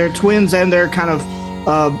 They're twins, and they're kind of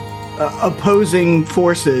opposing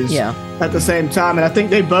forces at the same time. And I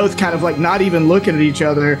think they both kind of like not even looking at each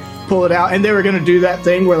other, pull it out, and they were going to do that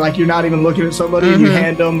thing where like you're not even looking at somebody and you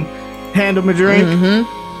hand them a drink.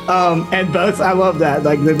 And both, I love that.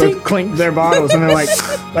 Like they both clink their bottles and they're like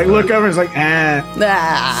look over and it's like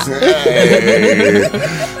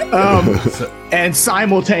and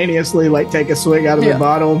simultaneously like take a swig out of the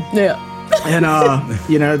bottle. Yeah. And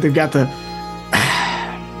they've got the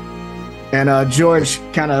and George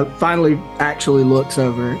kind of finally actually looks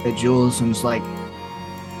over at Jules and is like,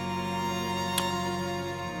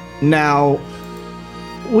 now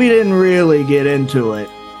we didn't really get into it.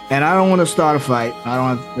 And I don't want to start a fight. I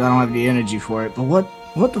don't have the energy for it. But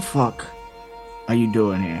what the fuck are you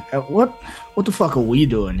doing here? What the fuck are we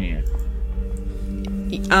doing here?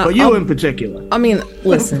 But you in particular. I mean,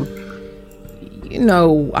 listen.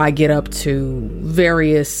 I get up to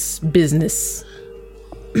various business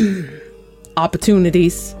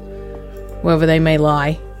opportunities, wherever they may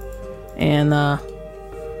lie, and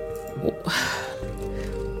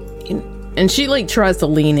she like tries to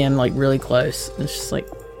lean in like really close. And it's just like,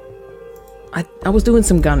 I was doing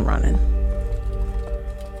some gun running.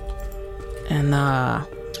 And,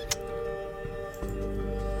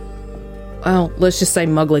 well, let's just say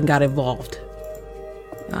Muglin got involved.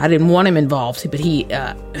 I didn't want him involved, but he,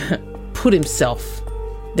 put himself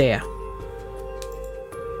there.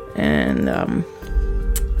 And,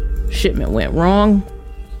 shipment went wrong.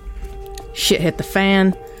 Shit hit the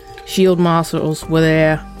fan. Shield marshals were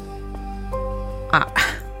there.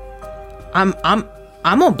 I'm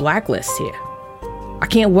on blacklist here. I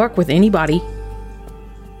can't work with anybody.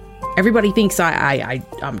 Everybody thinks I'm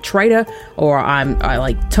a traitor, or I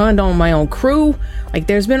like turned on my own crew. Like,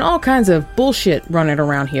 there's been all kinds of bullshit running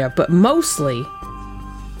around here, but mostly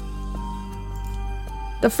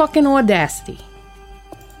the fucking audacity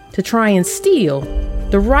to try and steal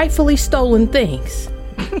the rightfully stolen things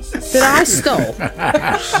that I stole.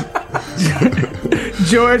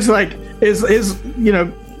 George, like, is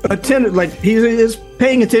attended, like, he is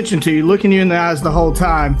paying attention to you, looking you in the eyes the whole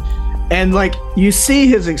time, and like you see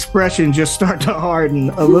his expression just start to harden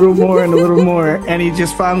a little more and a little more, and he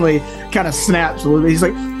just finally kind of snaps a little bit. He's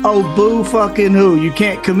like, "Oh, boo fucking who? You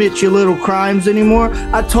can't commit your little crimes anymore.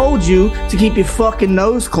 I told you to keep your fucking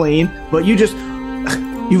nose clean, but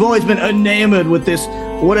you've always been enamored with this,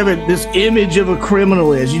 whatever this image of a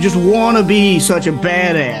criminal is. You just want to be such a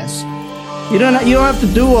badass. You don't have to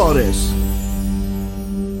do all this."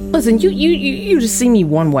 Listen, you just see me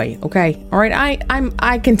one way, okay? All right,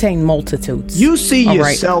 I contain multitudes. You see all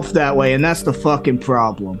yourself right? that way, and that's the fucking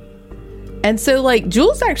problem. And so, like,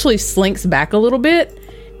 Jules actually slinks back a little bit,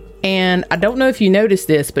 and I don't know if you noticed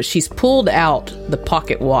this, but she's pulled out the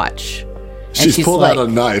pocket watch. She's pulled out a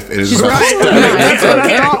knife and is That's what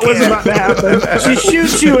I thought was about to happen. She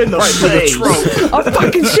shoots you in the face. I'll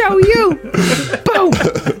fucking show you. Boom.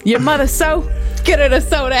 Your mother so? Get her to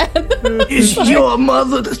sew that. Is your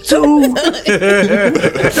mother too? Do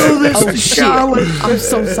this to Charlotte. I'm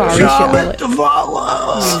so sorry, Charlotte Charlotte.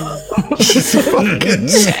 Duvall. She's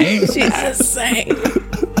insane.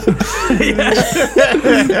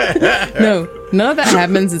 No, none of that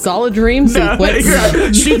happens. It's all a dream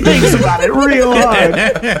sequence. She thinks about it real hard.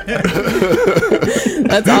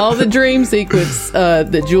 That's all the dream sequence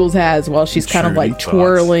that Jules has while she's kind of like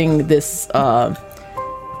twirling this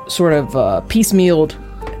sort of piecemealed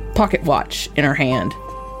pocket watch in her hand.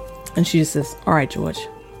 And she just says, "All right, George.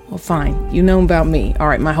 Well, fine. You know about me. All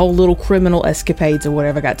right, my whole little criminal escapades or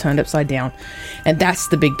whatever got turned upside down. And that's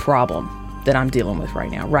the big problem that I'm dealing with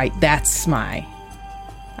right now, right? That's my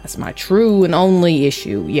true and only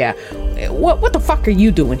issue. Yeah. What the fuck are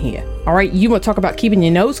you doing here? All right, you want to talk about keeping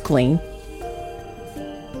your nose clean?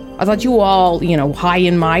 I thought you were all, high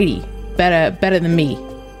and mighty, better than me."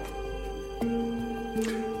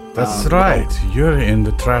 That's right. You're in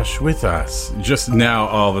the trash with us. Just now,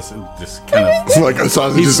 all of us just kind of It's like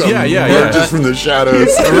Asazi just emerges from the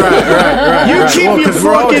shadows. right. You keep Well, your 'cause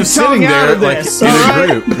we're all fucking just sitting tongue out there of like this. in all a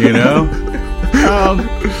right? group, you know.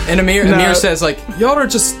 And Amir No. says, like, y'all are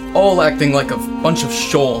just all acting like a bunch of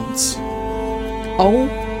shawns. Oh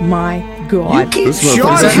my God. Keep This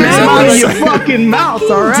Sean's motherfucker's name out of crazy. your fucking mouth,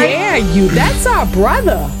 all right? Dare you? That's our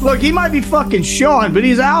brother. Look, he might be fucking Sean, but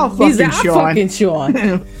he's our fucking He's our Sean. fucking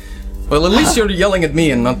Sean. Well, at least you're yelling at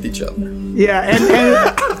me and not each other. Yeah,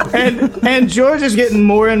 and George is getting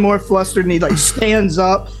more and more flustered, and he like stands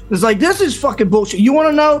up. It's like, this is fucking bullshit. You want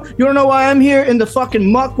to know? You want to know why I'm here in the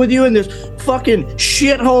fucking muck with you in this fucking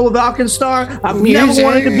shithole of Alkenstar I've never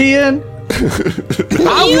wanted to be in?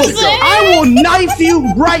 I will knife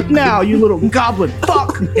you right now, you little goblin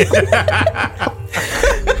fuck.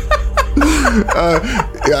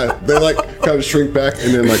 Yeah, they like kind of shrink back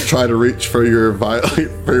and then like try to reach for your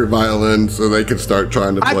violin so they can start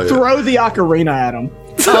trying to play I throw the ocarina at him.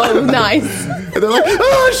 Oh, nice. it. And they're like,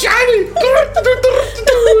 "Oh, shiny!"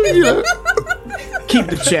 You know? Keep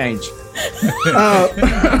the change.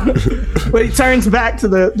 But he turns back to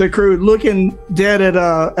the crew, looking dead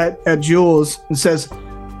at Jules, and says,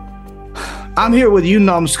 "I'm here with you,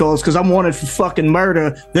 numbskulls, because I'm wanted for fucking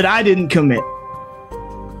murder that I didn't commit.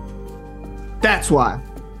 That's why."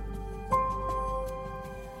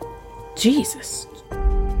 Jesus.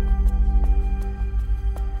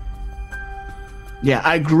 Yeah,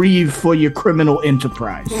 I grieve for your criminal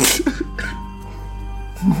enterprise.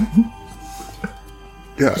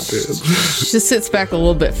 Yeah, dude. She just sits back a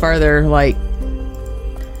little bit further, like,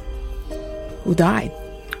 who died?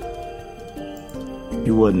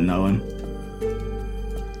 You wouldn't know him.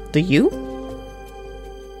 Do you?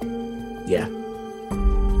 Yeah.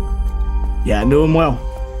 Yeah, I knew him well.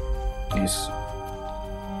 He's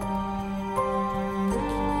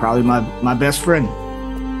probably my best friend.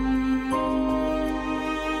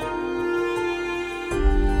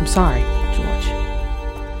 I'm sorry, George.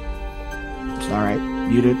 It's all right.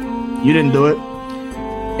 You didn't do it.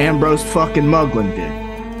 Ambrose fucking Muglin did.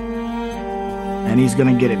 And he's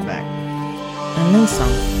gonna get it back. And then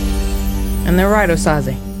some. And they're right,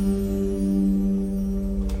 Osaze.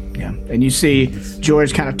 Yeah. And you see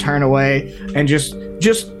George kind of turn away and just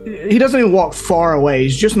he doesn't even walk far away.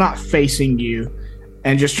 He's just not facing you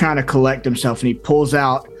and just trying to collect himself. And he pulls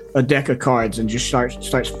out a deck of cards and just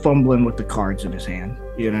starts fumbling with the cards in his hand.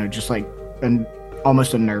 Just like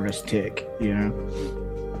almost a nervous tick. Yeah.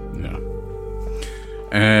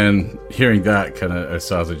 And hearing that, kind of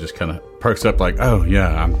Asaza just kind of perks up, like, oh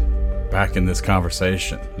yeah, I'm back in this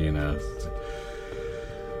conversation.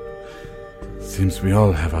 Seems we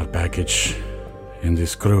all have our baggage in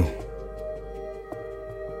this crew.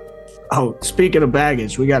 Oh, speaking of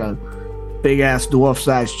baggage, we got a big ass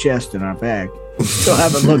dwarf-sized chest in our bag. Still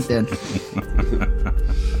haven't looked in.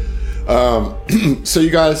 So you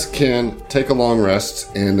guys can take a long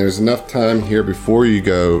rest, and there's enough time here before you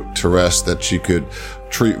go to rest that you could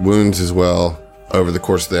treat wounds as well over the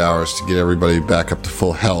course of the hours to get everybody back up to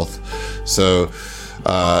full health. So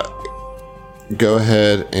go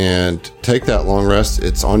ahead and take that long rest.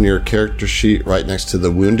 It's on your character sheet right next to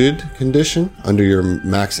the wounded condition under your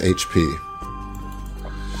max HP.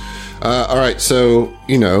 All right, so,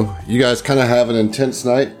 you guys kind of have an intense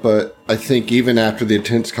night, but I think even after the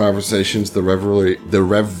intense conversations, the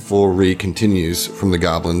revelry continues from the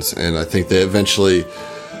goblins, and I think they eventually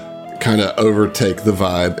kind of overtake the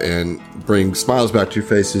vibe and bring smiles back to your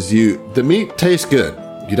faces. The meat tastes good.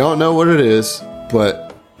 You don't know what it is,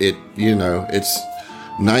 but it's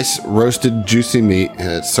nice roasted, juicy meat, and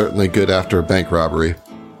it's certainly good after a bank robbery.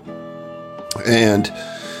 And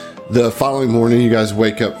the following morning, you guys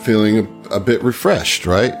wake up feeling a bit refreshed,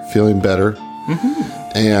 right? Feeling better. Mm-hmm.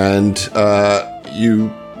 And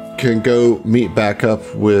you can go meet back up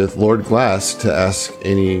with Lord Glass to ask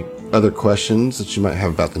any other questions that you might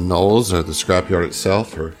have about the gnolls or the scrapyard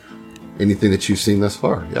itself or anything that you've seen thus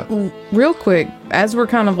far. Yeah. Real quick, as we're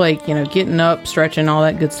kind of like, getting up, stretching, all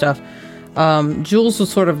that good stuff, Jules will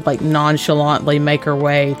sort of like nonchalantly make her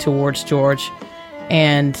way towards George,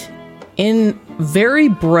 and in very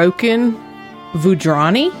broken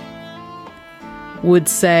Vudrani would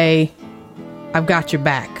say, I've got your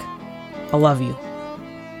back. I love you.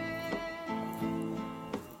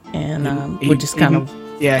 And would just kind of...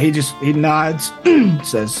 Yeah, he nods,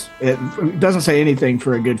 says, it doesn't say anything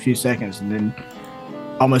for a good few seconds, and then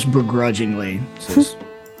almost begrudgingly says,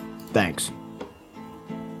 thanks.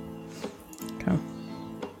 Okay.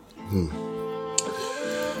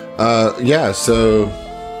 Yeah, so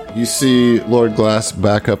you see Lord Glass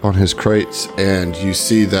back up on his crates, and you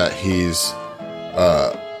see that he's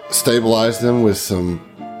stabilized them with some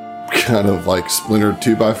kind of like splintered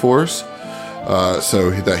 2x4s,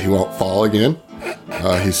 so that he won't fall again.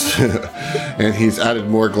 He's added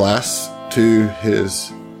more glass to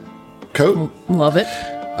his coat. Love it.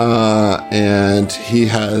 And he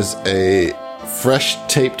has a fresh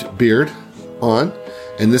taped beard on,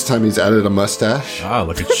 and this time he's added a mustache. Ah,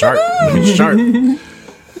 looking sharp. Looking sharp.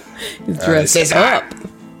 He's dressed up.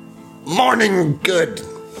 Morning good.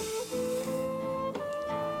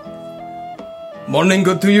 Morning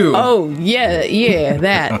good to you. Oh, yeah,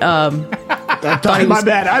 that. My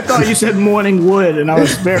bad. I thought you said morning wood, and I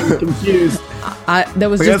was very confused. That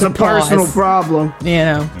was That's just a personal pause. problem.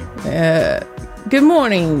 Good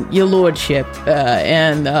morning, your lordship.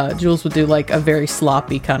 And Jules would do like a very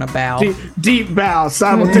sloppy kind of bow. Deep bow,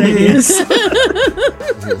 simultaneous.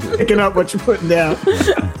 Picking up what you're putting down.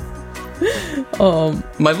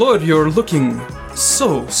 My lord, you're looking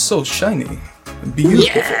so shiny.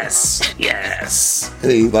 Beautiful. Yes.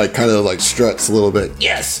 And he kind of struts a little bit.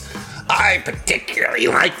 Yes. I particularly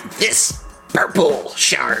like this purple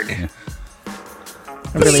shard.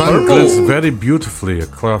 The sun glints very beautifully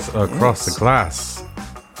across the glass.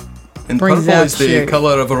 And Brings purple out is the shit.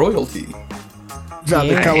 color of royalty. Is that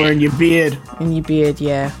the color in your beard? In your beard,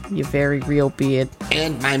 yeah. Your very real beard.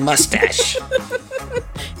 And my mustache.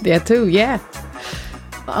 There too, yeah.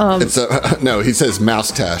 It's no, he says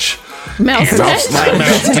moustache. Mouse My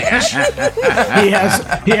mustache.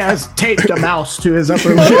 He has taped a mouse to his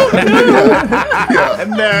upper lip.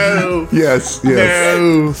 No. Yes.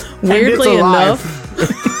 No. Weirdly alive. enough,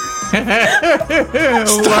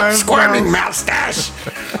 Stop squirming, moustache.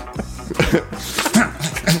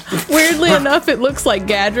 weirdly enough, it looks like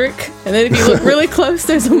Gadrick. And then if you look really close,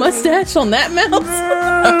 there's a mustache on that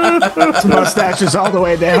mouse. His mustache is all the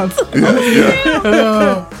way down.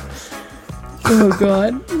 Oh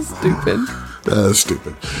god, stupid. That's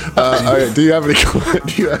stupid. All right, do you have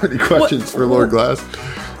any questions for Lord Glass?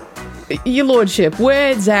 Your lordship,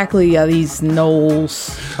 where exactly are these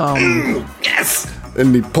gnolls? Yes.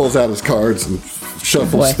 And he pulls out his cards and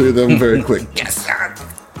shuffles Boy. through them very quick. Yes.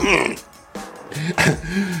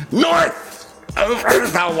 North. Over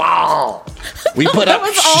the wall. We put That up.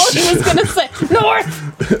 was all he was gonna say. North!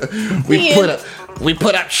 We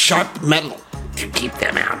put up sharp metal to keep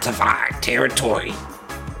them out of our territory.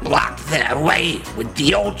 Blocked their way with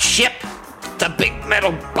the old ship. built a big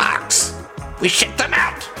metal box. We shipped them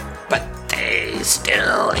out, but they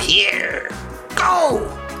still here.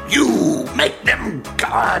 Go! You make them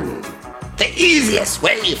gone. The easiest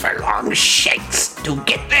way for Longshanks to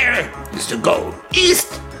get there is to go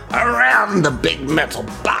east around the big metal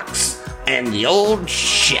box and the old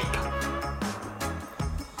ship.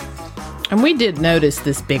 And we did notice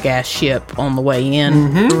this big ass ship on the way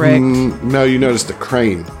in, correct? No, you noticed a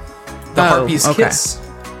crane. The Oh, Harpy's okay. Kiss.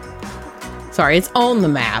 Sorry, it's on the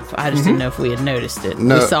map. I just didn't know if we had noticed it.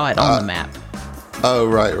 No, we saw it on the map. Oh,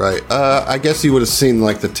 right. I guess you would have seen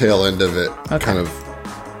like the tail end of it kind of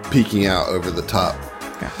peeking out over the top.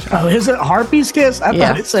 Oh, is it Harpy's Kiss? I Yeah.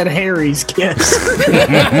 thought it said Harry's Kiss. Which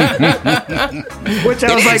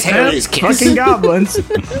I was It like, is Harry's Kiss. fucking goblins.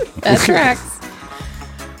 That tracks.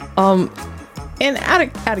 And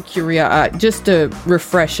out of curiosity, just to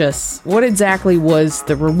refresh us, what exactly was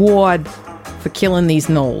the reward for killing these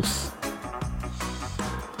gnolls?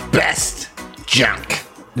 Best junk.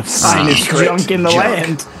 The finest Secret junk in the junk.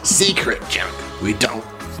 land. Secret junk. We don't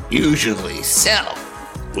usually sell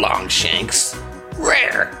Longshanks.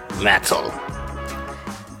 Rare metal.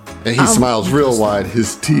 And he smiles real wide.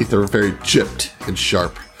 His teeth are very chipped and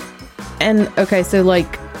sharp. And okay, so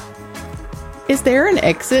like, is there an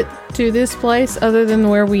exit to this place other than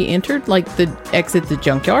where we entered? Like the exit the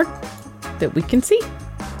junkyard that we can see?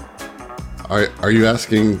 Are you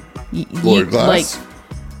asking Lord Glass?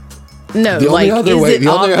 No, The only other is way. it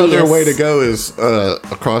The only other obvious? way to go is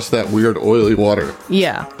across that weird oily water.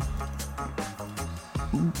 Yeah.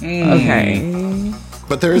 Okay.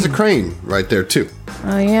 But there is a crane right there too.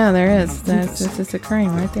 Oh yeah, there is. That's just a crane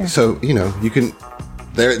right there. So you can.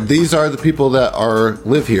 These are the people that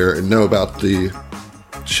live here and know about the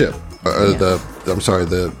ship. The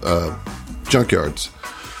junkyards.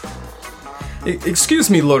 Excuse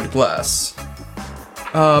me, Lord Glass.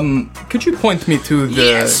 Could you point me to the...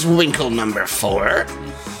 Yes, Winkle number 4.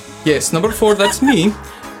 Yes, number 4, that's me. 3.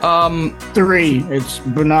 It's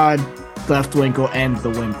Bernard, Leftwinkle, and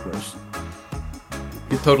the Winklers.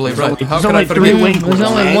 You're totally right. only- How there's could I only three forget? Winklers. There's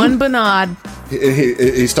only One. one Bernard.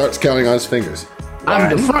 He starts counting on his fingers.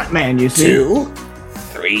 I'm the front man, you see. 2,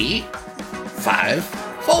 3, 5,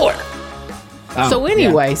 4. So,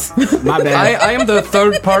 anyways, My bad. I am the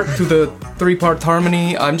third part to the 3-part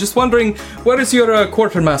harmony. I'm just wondering, where is your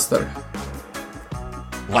quartermaster?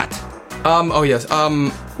 What? Oh yes.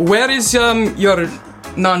 Where is your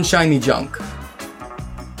non-shiny junk?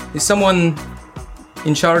 Is someone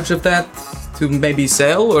in charge of that to maybe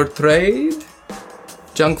sell or trade?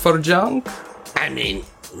 Junk for junk? I mean,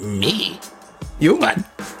 me. You? But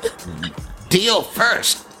deal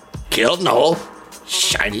first. Kill Noel.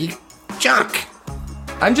 Shiny junk.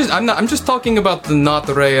 I'm just talking about the not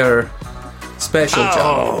rare special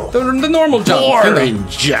Oh. junk. The normal junk. you know. Boring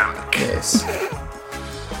junk. Yes.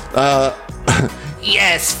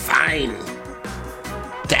 Yes, fine.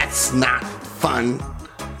 That's not fun.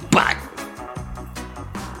 But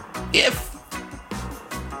if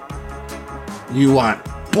you want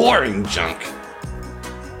boring junk,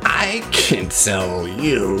 I can sell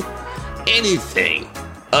you anything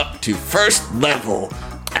up to first level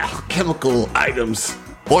alchemical items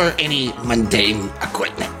or any mundane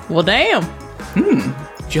equipment. well, damn. Do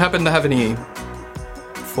you happen to have any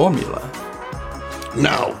formula?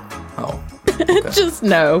 No. Oh. Just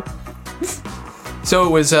no. So it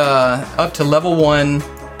was up to level 1,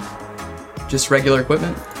 just regular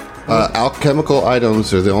equipment? Alchemical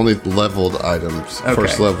items are the only leveled items, Okay.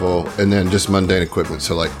 first level, and then just mundane equipment,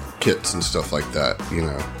 so like kits and stuff like that.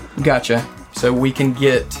 Gotcha. So we can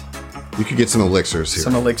get You could get some elixirs here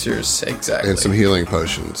some elixirs, exactly. and some healing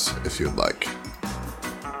potions if you'd like.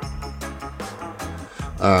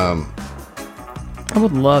 I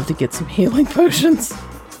would love to get some healing potions.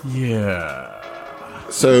 Yeah.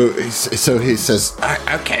 So he says,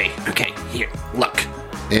 Okay, here, look.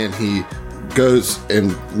 and he goes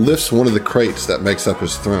and lifts one of the crates that makes up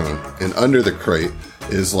his throne, and under the crate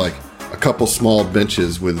is like a couple small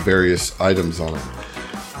benches with various items on it.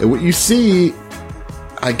 And what you see,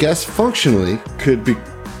 I guess functionally, could be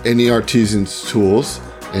any artisan's tools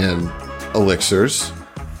and elixirs.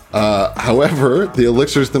 However, the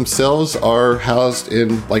elixirs themselves are housed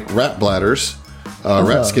in like rat bladders,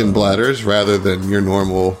 rat skin bladders, rather than your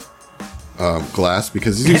normal glass,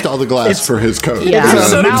 because he's used all the glass for his coat. Yeah. It's a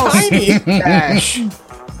So mouse tiny. dash.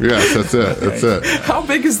 Yes, that's it. That's it. How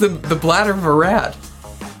big is the bladder of a rat?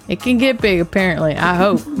 It can get big, apparently. I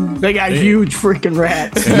hope. They got huge freaking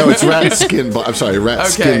rats. No, it's rat skin. I'm sorry, rat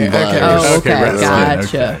skin okay. bladders. Oh, okay. right, right,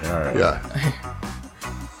 Gotcha. okay, all right. Yeah.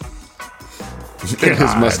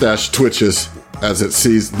 His mustache twitches. as it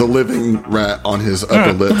sees the living rat on his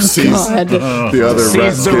upper lip, sees God. the other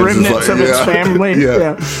rat Sees the kids, is remnants like, of its family.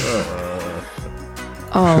 Yeah.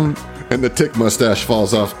 Yeah. And the tick mustache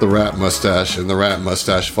falls off the rat mustache, and the rat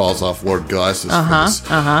mustache falls off Lord Glass's face.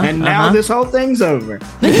 And now this whole thing's over.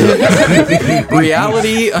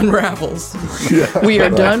 Reality unravels. We are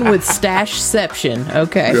done with Stashception.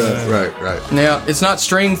 Okay. Yeah, right. Now, it's not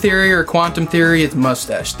string theory or quantum theory, it's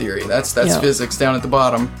mustache theory. That's Yeah. physics down at the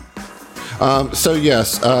bottom. So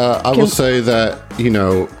yes, I will say that,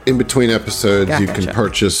 in between episodes, you can Gotcha.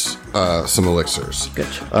 purchase some elixirs.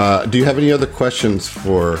 Gotcha. Do you have any other questions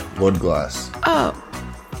for Lord Glass?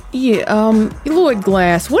 Yeah, Lloyd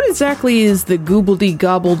Glass, what exactly is the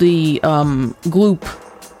gobbledy gloop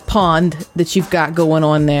pond that you've got going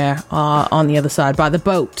on there on the other side by the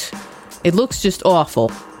boat? It looks just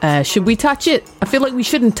awful. Should we touch it? I feel like we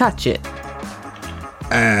shouldn't touch it.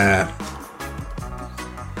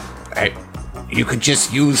 You could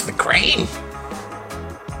just use the crane.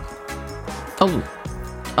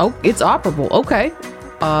 Oh, it's operable. Okay.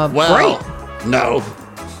 Well, no.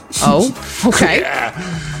 Oh, okay.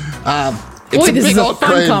 It's Boy, this big is a old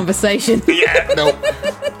fun crane. conversation. Yeah,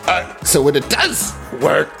 no. So when it does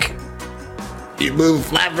work, you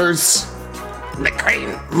move levers, and the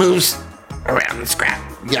crane moves around the scrap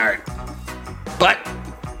yard. But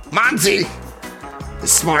Monzi, the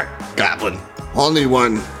smart goblin, only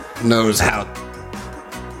one knows how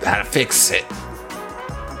to fix it.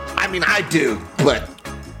 I mean, I do, but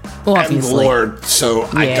Well, I'm the obviously. Lord, so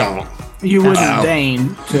I Yeah. don't. You wouldn't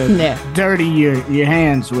deign to Yeah. dirty your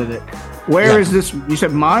hands with it. Where is this? You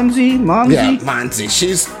said Monzi? Monzi? Yeah, Monzi.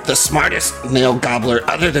 She's the smartest nail gobbler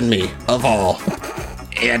other than me of all.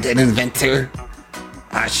 And an inventor.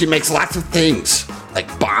 She makes lots of things, like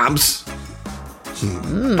bombs.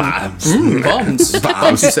 Bombs. Bums.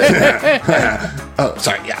 Bombs. Oh,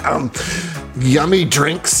 sorry. Yeah. Yummy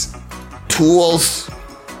drinks, tools,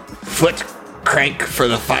 foot crank for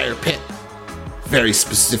the fire pit. Very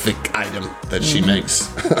specific item that she makes.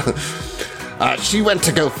 She went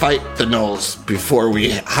to go fight the Gnolls before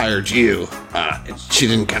we hired you. She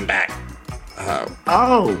didn't come back.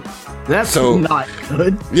 Oh, that's So- not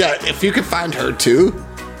good. Yeah, if you could find her too,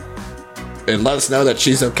 and let us know that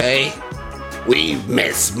she's okay, we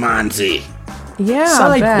miss Monzi. Yeah, I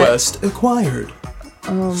Side bet. quest acquired.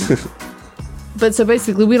 But so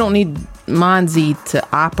basically, we don't need Monzi to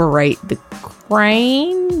operate the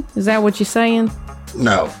crane. Is that what you're saying?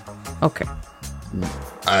 No, Okay.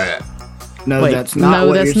 No, Wait, that's not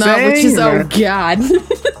what that's you're not what saying. you. Oh God.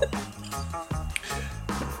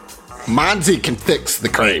 Monzi can fix the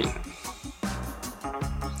crane.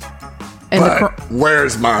 And the But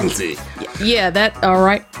where's Monzi? yeah, that. All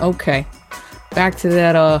right. Okay. Back to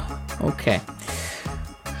that. Okay.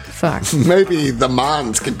 Fuck. Maybe the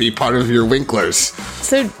Mons could be part of your Winklers.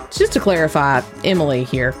 So just to clarify, Emily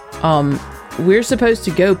here. We're supposed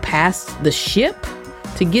to go past the ship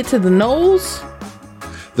to get to the Gnolls.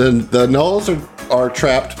 The Gnolls are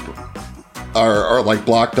trapped, are like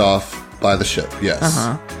blocked off by the ship. Yes.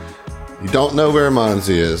 You don't know where Monzi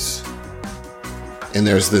is, and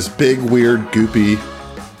there's this big, weird, goopy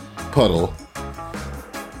puddle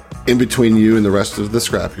in between you and the rest of the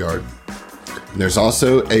scrapyard. And there's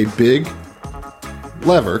also a big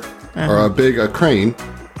lever or a crane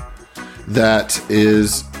that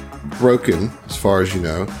is broken, as far as you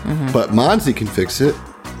know. But Monzi can fix it.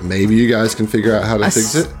 Maybe you guys can figure out how to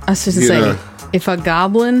fix it. I was just You saying, know. if a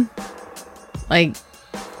goblin, like,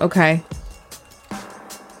 okay,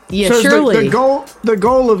 yeah, So is surely. the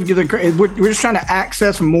goal of the crane, we're just trying to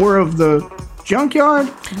access more of the junkyard.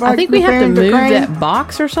 I think we have to the move crane? that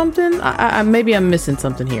box or something. I maybe I'm missing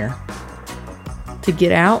something here to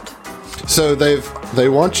get out. So they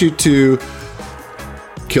want you to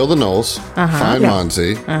kill the Gnolls, find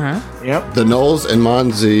Monzi. Yep. The Gnolls and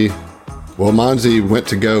Monzi. Well, Monzi went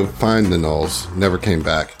to go find the Gnolls, never came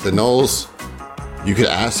back. The Gnolls, you could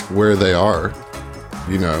ask where they are.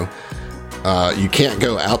 You know, you can't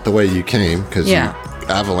go out the way you came because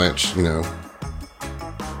avalanche. You know.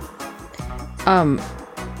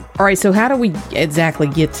 All right, so how do we exactly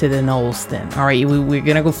get to the Gnolls then? All right, we're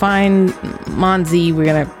gonna go find Monzi. We're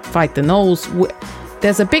gonna fight the Gnolls.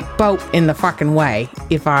 There's a big boat in the fucking way,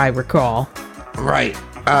 if I recall. Right.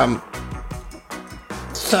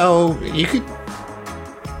 So you could.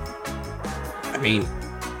 I mean,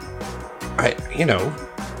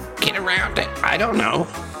 get around it. I don't know.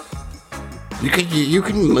 You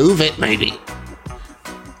can move it maybe.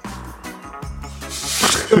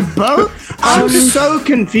 Boat? I'm so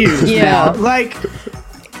confused. Yeah. now. Like,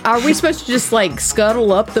 Are we supposed to just like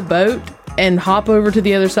scuttle up the boat and hop over to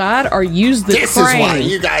the other side, or use the This crane. is why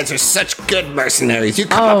you guys are such good mercenaries. You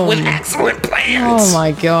come up with excellent plans. Oh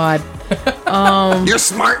my god. You're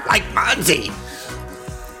smart like Monzi.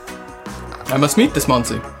 I must meet this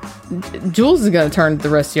Monty. Jules is gonna turn to the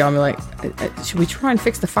rest of y'all and be like, should we try and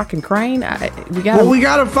fix the fucking crane? We gotta. Well, we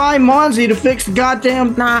gotta find Monzi to fix the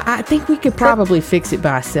goddamn. Nah, I think we could probably fix it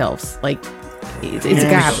by ourselves. Like, it's a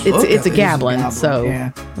Yeah, it's a it is a goblin, goblin, so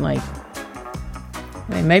yeah. like,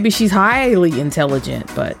 I mean, maybe she's highly intelligent,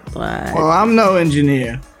 but Well, I'm no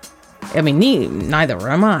engineer. I mean, neither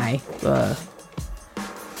am I.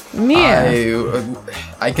 Yeah,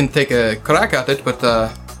 I can take a crack at it, but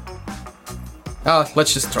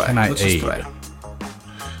let's just try. Can I Let's aid? just try.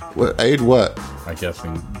 What aid? What? I guess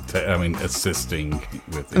assisting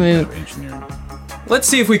with mean- engineering. Let's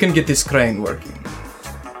see if we can get this crane working.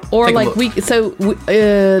 or take a like look.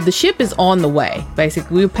 the ship is on the way.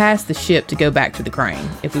 Basically, we'll pass the ship to go back to the crane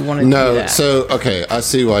if we wanted to do No. that. So okay, I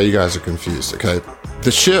see why you guys are confused. Okay,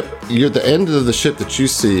 the ship. The end of the ship that you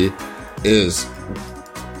see is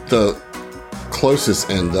the closest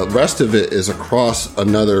end. The rest of it is across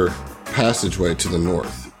another passageway to the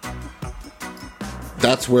north.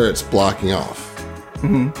 That's where it's blocking off.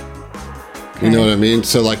 You know what I mean?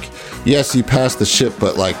 So like, yes, you pass the ship,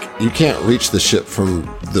 but like you can't reach the ship from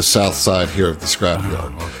the south side here of the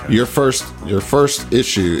scrapyard. Okay. Your first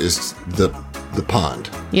issue is the pond.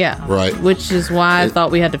 Yeah. Right. Which is why I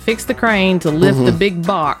thought we had to fix the crane to lift the big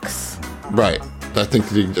box. Right. I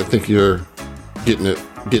think you're getting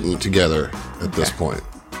it together at this point.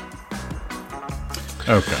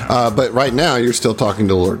 Okay. But right now you're still talking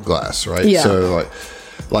to Lord Glass, right? Yeah. So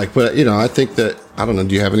but you know, I think that I don't know.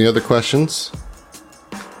 Do you have any other questions?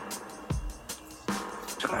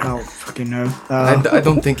 I don't fucking know. I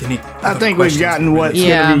don't think any. I think we've gotten what's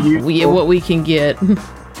Yeah. gonna be useful. What we can get.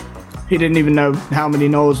 He didn't even know how many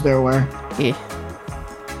knolls there were. Yeah.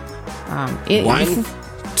 1,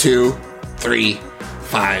 2, 3,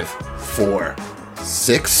 5, 4,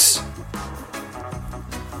 6.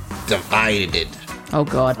 Divided. Oh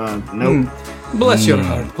god. Nope. Bless your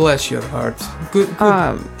heart. Bless your heart. Good.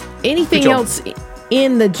 Anything Good job. else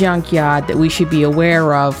in the junkyard that we should be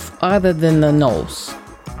aware of other than the gnolls?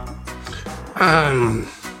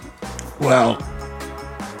 Well,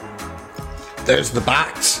 there's the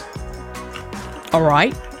box. All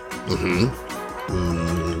right.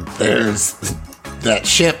 There's that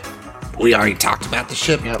ship. We already talked about the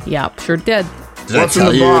ship. Yep, sure did. Did What's I in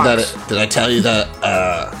tell the you box? that? Did I tell you that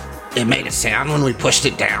it made a sound when we pushed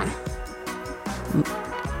it down?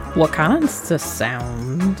 What kind of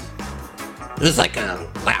sound? It was like a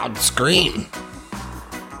loud scream.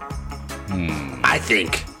 I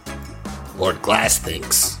think Lord Glass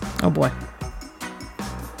thinks. Oh boy.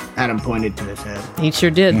 Adam pointed to his head. He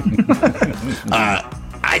sure did.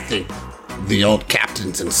 I think the old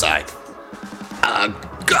captain's inside. A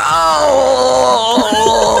ghost!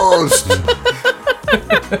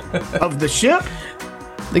 Of the ship?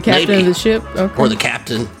 The captain Maybe. of the ship? Okay. Or the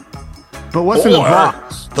captain. But what's in the Or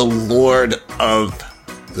box? the Lord of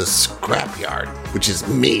the Scrapyard, which is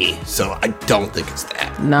me, so I don't think it's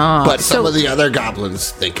that. Nah. But some so, of the other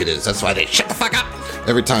goblins think it is. That's why they shut the fuck up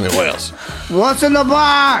every time it wails. What's in the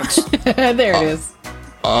box? there it is.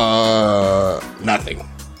 Nothing.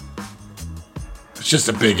 It's just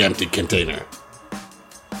a big empty container.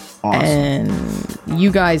 Awesome. And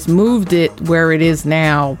you guys moved it where it is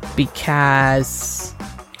now because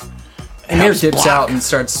Amir Helps dips block. out and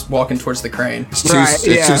starts walking towards the crane. It's too, Right, it's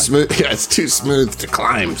yeah. too smooth. Yeah, it's too smooth to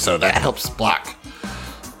climb, so that helps block.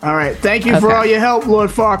 All right. Thank you for Okay. all your help,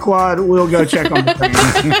 Lord Farquaad. We'll go check on the thing.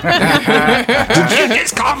 Did you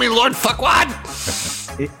just call me Lord Fuckwad?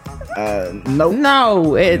 Nope.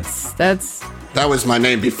 no, that's That was my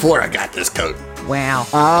name before I got this coat. wow.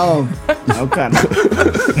 Oh, okay.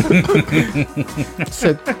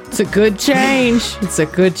 It's a good change. It's a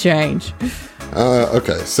good change.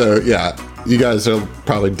 Okay, so yeah, you guys are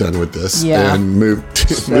probably done with this. Yeah. And moved.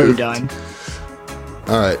 So done.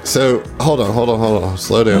 All right, so hold on.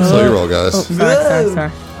 Slow down, slow your roll, guys. Oh,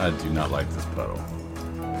 sorry. I do not like this puddle.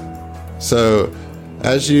 So,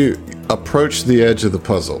 as you approach the edge of the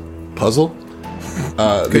puddle,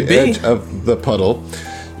 Could be. edge of the puddle,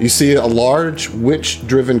 you see a large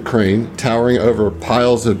witch-driven crane towering over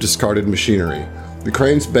piles of discarded machinery. The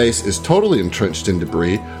crane's base is totally entrenched in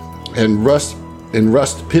debris, and rust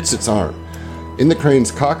pits its arm. In the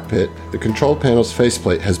crane's cockpit, the control panel's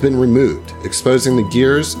faceplate has been removed, exposing the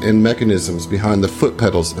gears and mechanisms behind the foot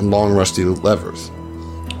pedals and long rusty levers.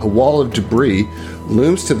 A wall of debris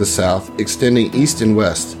looms to the south, extending east and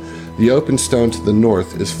west. The open stone to the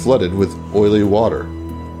north is flooded with oily water.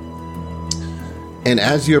 And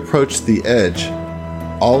as you approach the edge,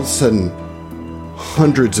 all of a sudden,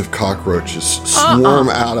 hundreds of cockroaches swarm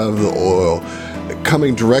out of the oil,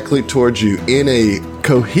 coming directly towards you in a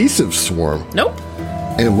cohesive swarm. Nope.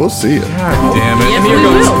 And we'll see it. God damn it. Yes, Here we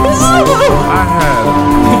goes. will. I had.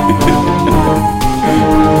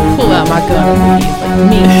 Pull out my gun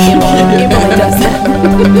immediately. Me, Emily does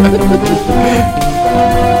that.